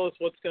will tell us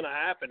what's going to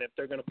happen. If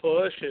they're going to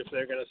push, if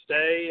they're going to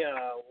stay,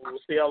 we'll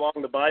see how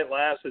long the bite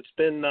lasts. It's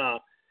been,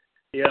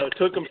 it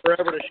took them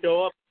forever to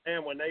show up,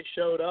 and when they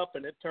showed up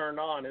and it turned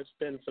on, it's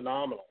been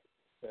phenomenal.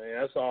 I mean,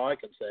 that's all I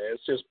can say.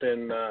 It's just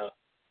been,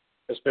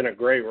 it's been a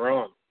great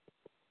run.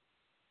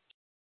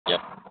 Yep.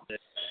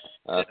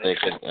 I think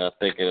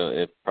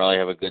it'll probably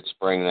have a good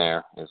spring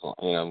there.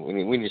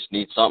 We just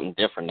need something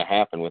different to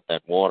happen with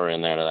that water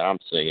in there that I'm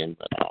seeing.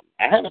 But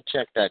I haven't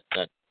checked that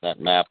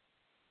map.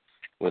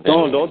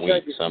 Don't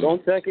check it.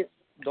 Don't check it.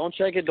 Don't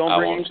check it. Don't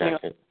bring anything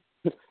up.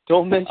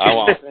 Don't mention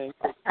anything.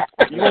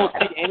 You won't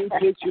see any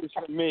pictures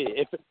from me.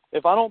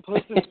 If I don't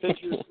post this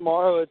pictures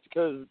tomorrow, it's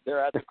because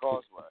they're at the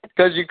crossway.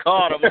 Because you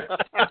caught them.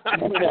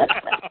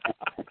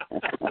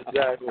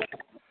 Exactly.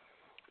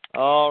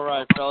 All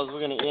right, fellas,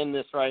 we're going to end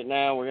this right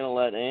now. We're going to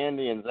let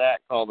Andy and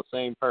Zach call the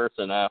same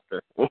person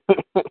after.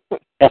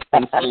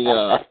 And see,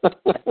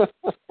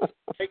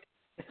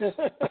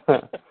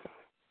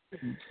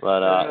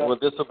 But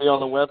this will be on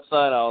the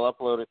website. I'll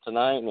upload it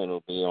tonight, and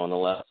it'll be on the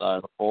left side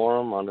of the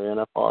forum under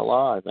NFR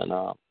Live. And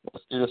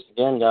let's do this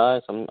again,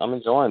 guys. I'm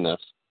enjoying this.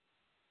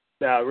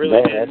 Yeah,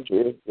 really.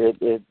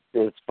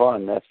 It's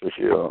fun, that's for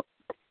sure.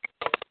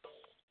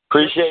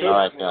 Appreciate it. All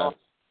right, guys.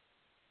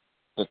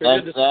 So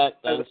thanks, Zach.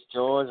 Thanks,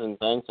 George, and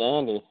thanks,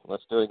 Andy.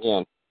 Let's do it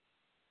again.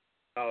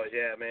 Oh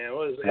yeah, man. It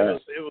was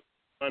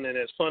fun, and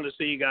it's fun to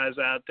see you guys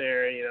out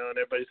there, and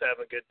everybody's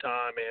having a good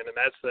time, man. And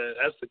that's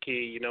the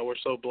key. We're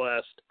so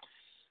blessed,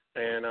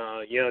 and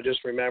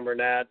just remembering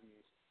that.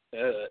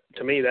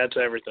 To me, that's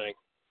everything.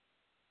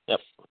 Yep.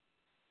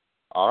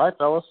 All right,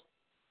 fellas.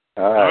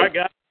 All right,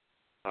 guys.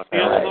 Okay.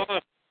 All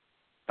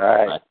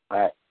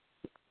right.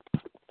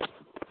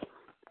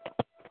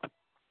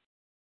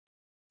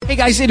 Hey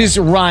guys, it is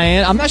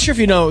Ryan. I'm not sure if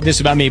you know this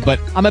about me, but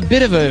I'm a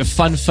bit of a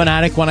fun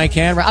fanatic when I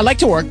can. I like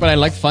to work, but I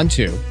like fun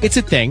too. It's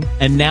a thing.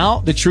 And now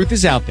the truth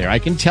is out there. I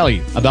can tell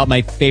you about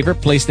my favorite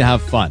place to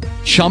have fun.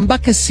 Chumba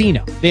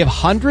Casino. They have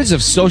hundreds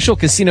of social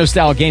casino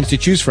style games to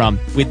choose from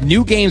with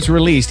new games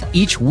released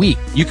each week.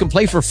 You can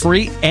play for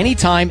free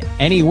anytime,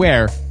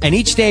 anywhere. And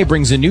each day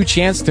brings a new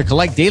chance to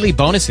collect daily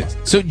bonuses.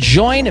 So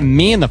join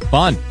me in the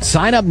fun.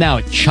 Sign up now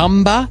at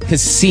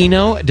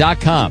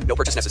ChumbaCasino.com. No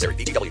purchase necessary.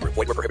 VGW Group.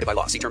 Void where prohibited by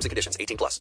law. See terms and conditions. 18+.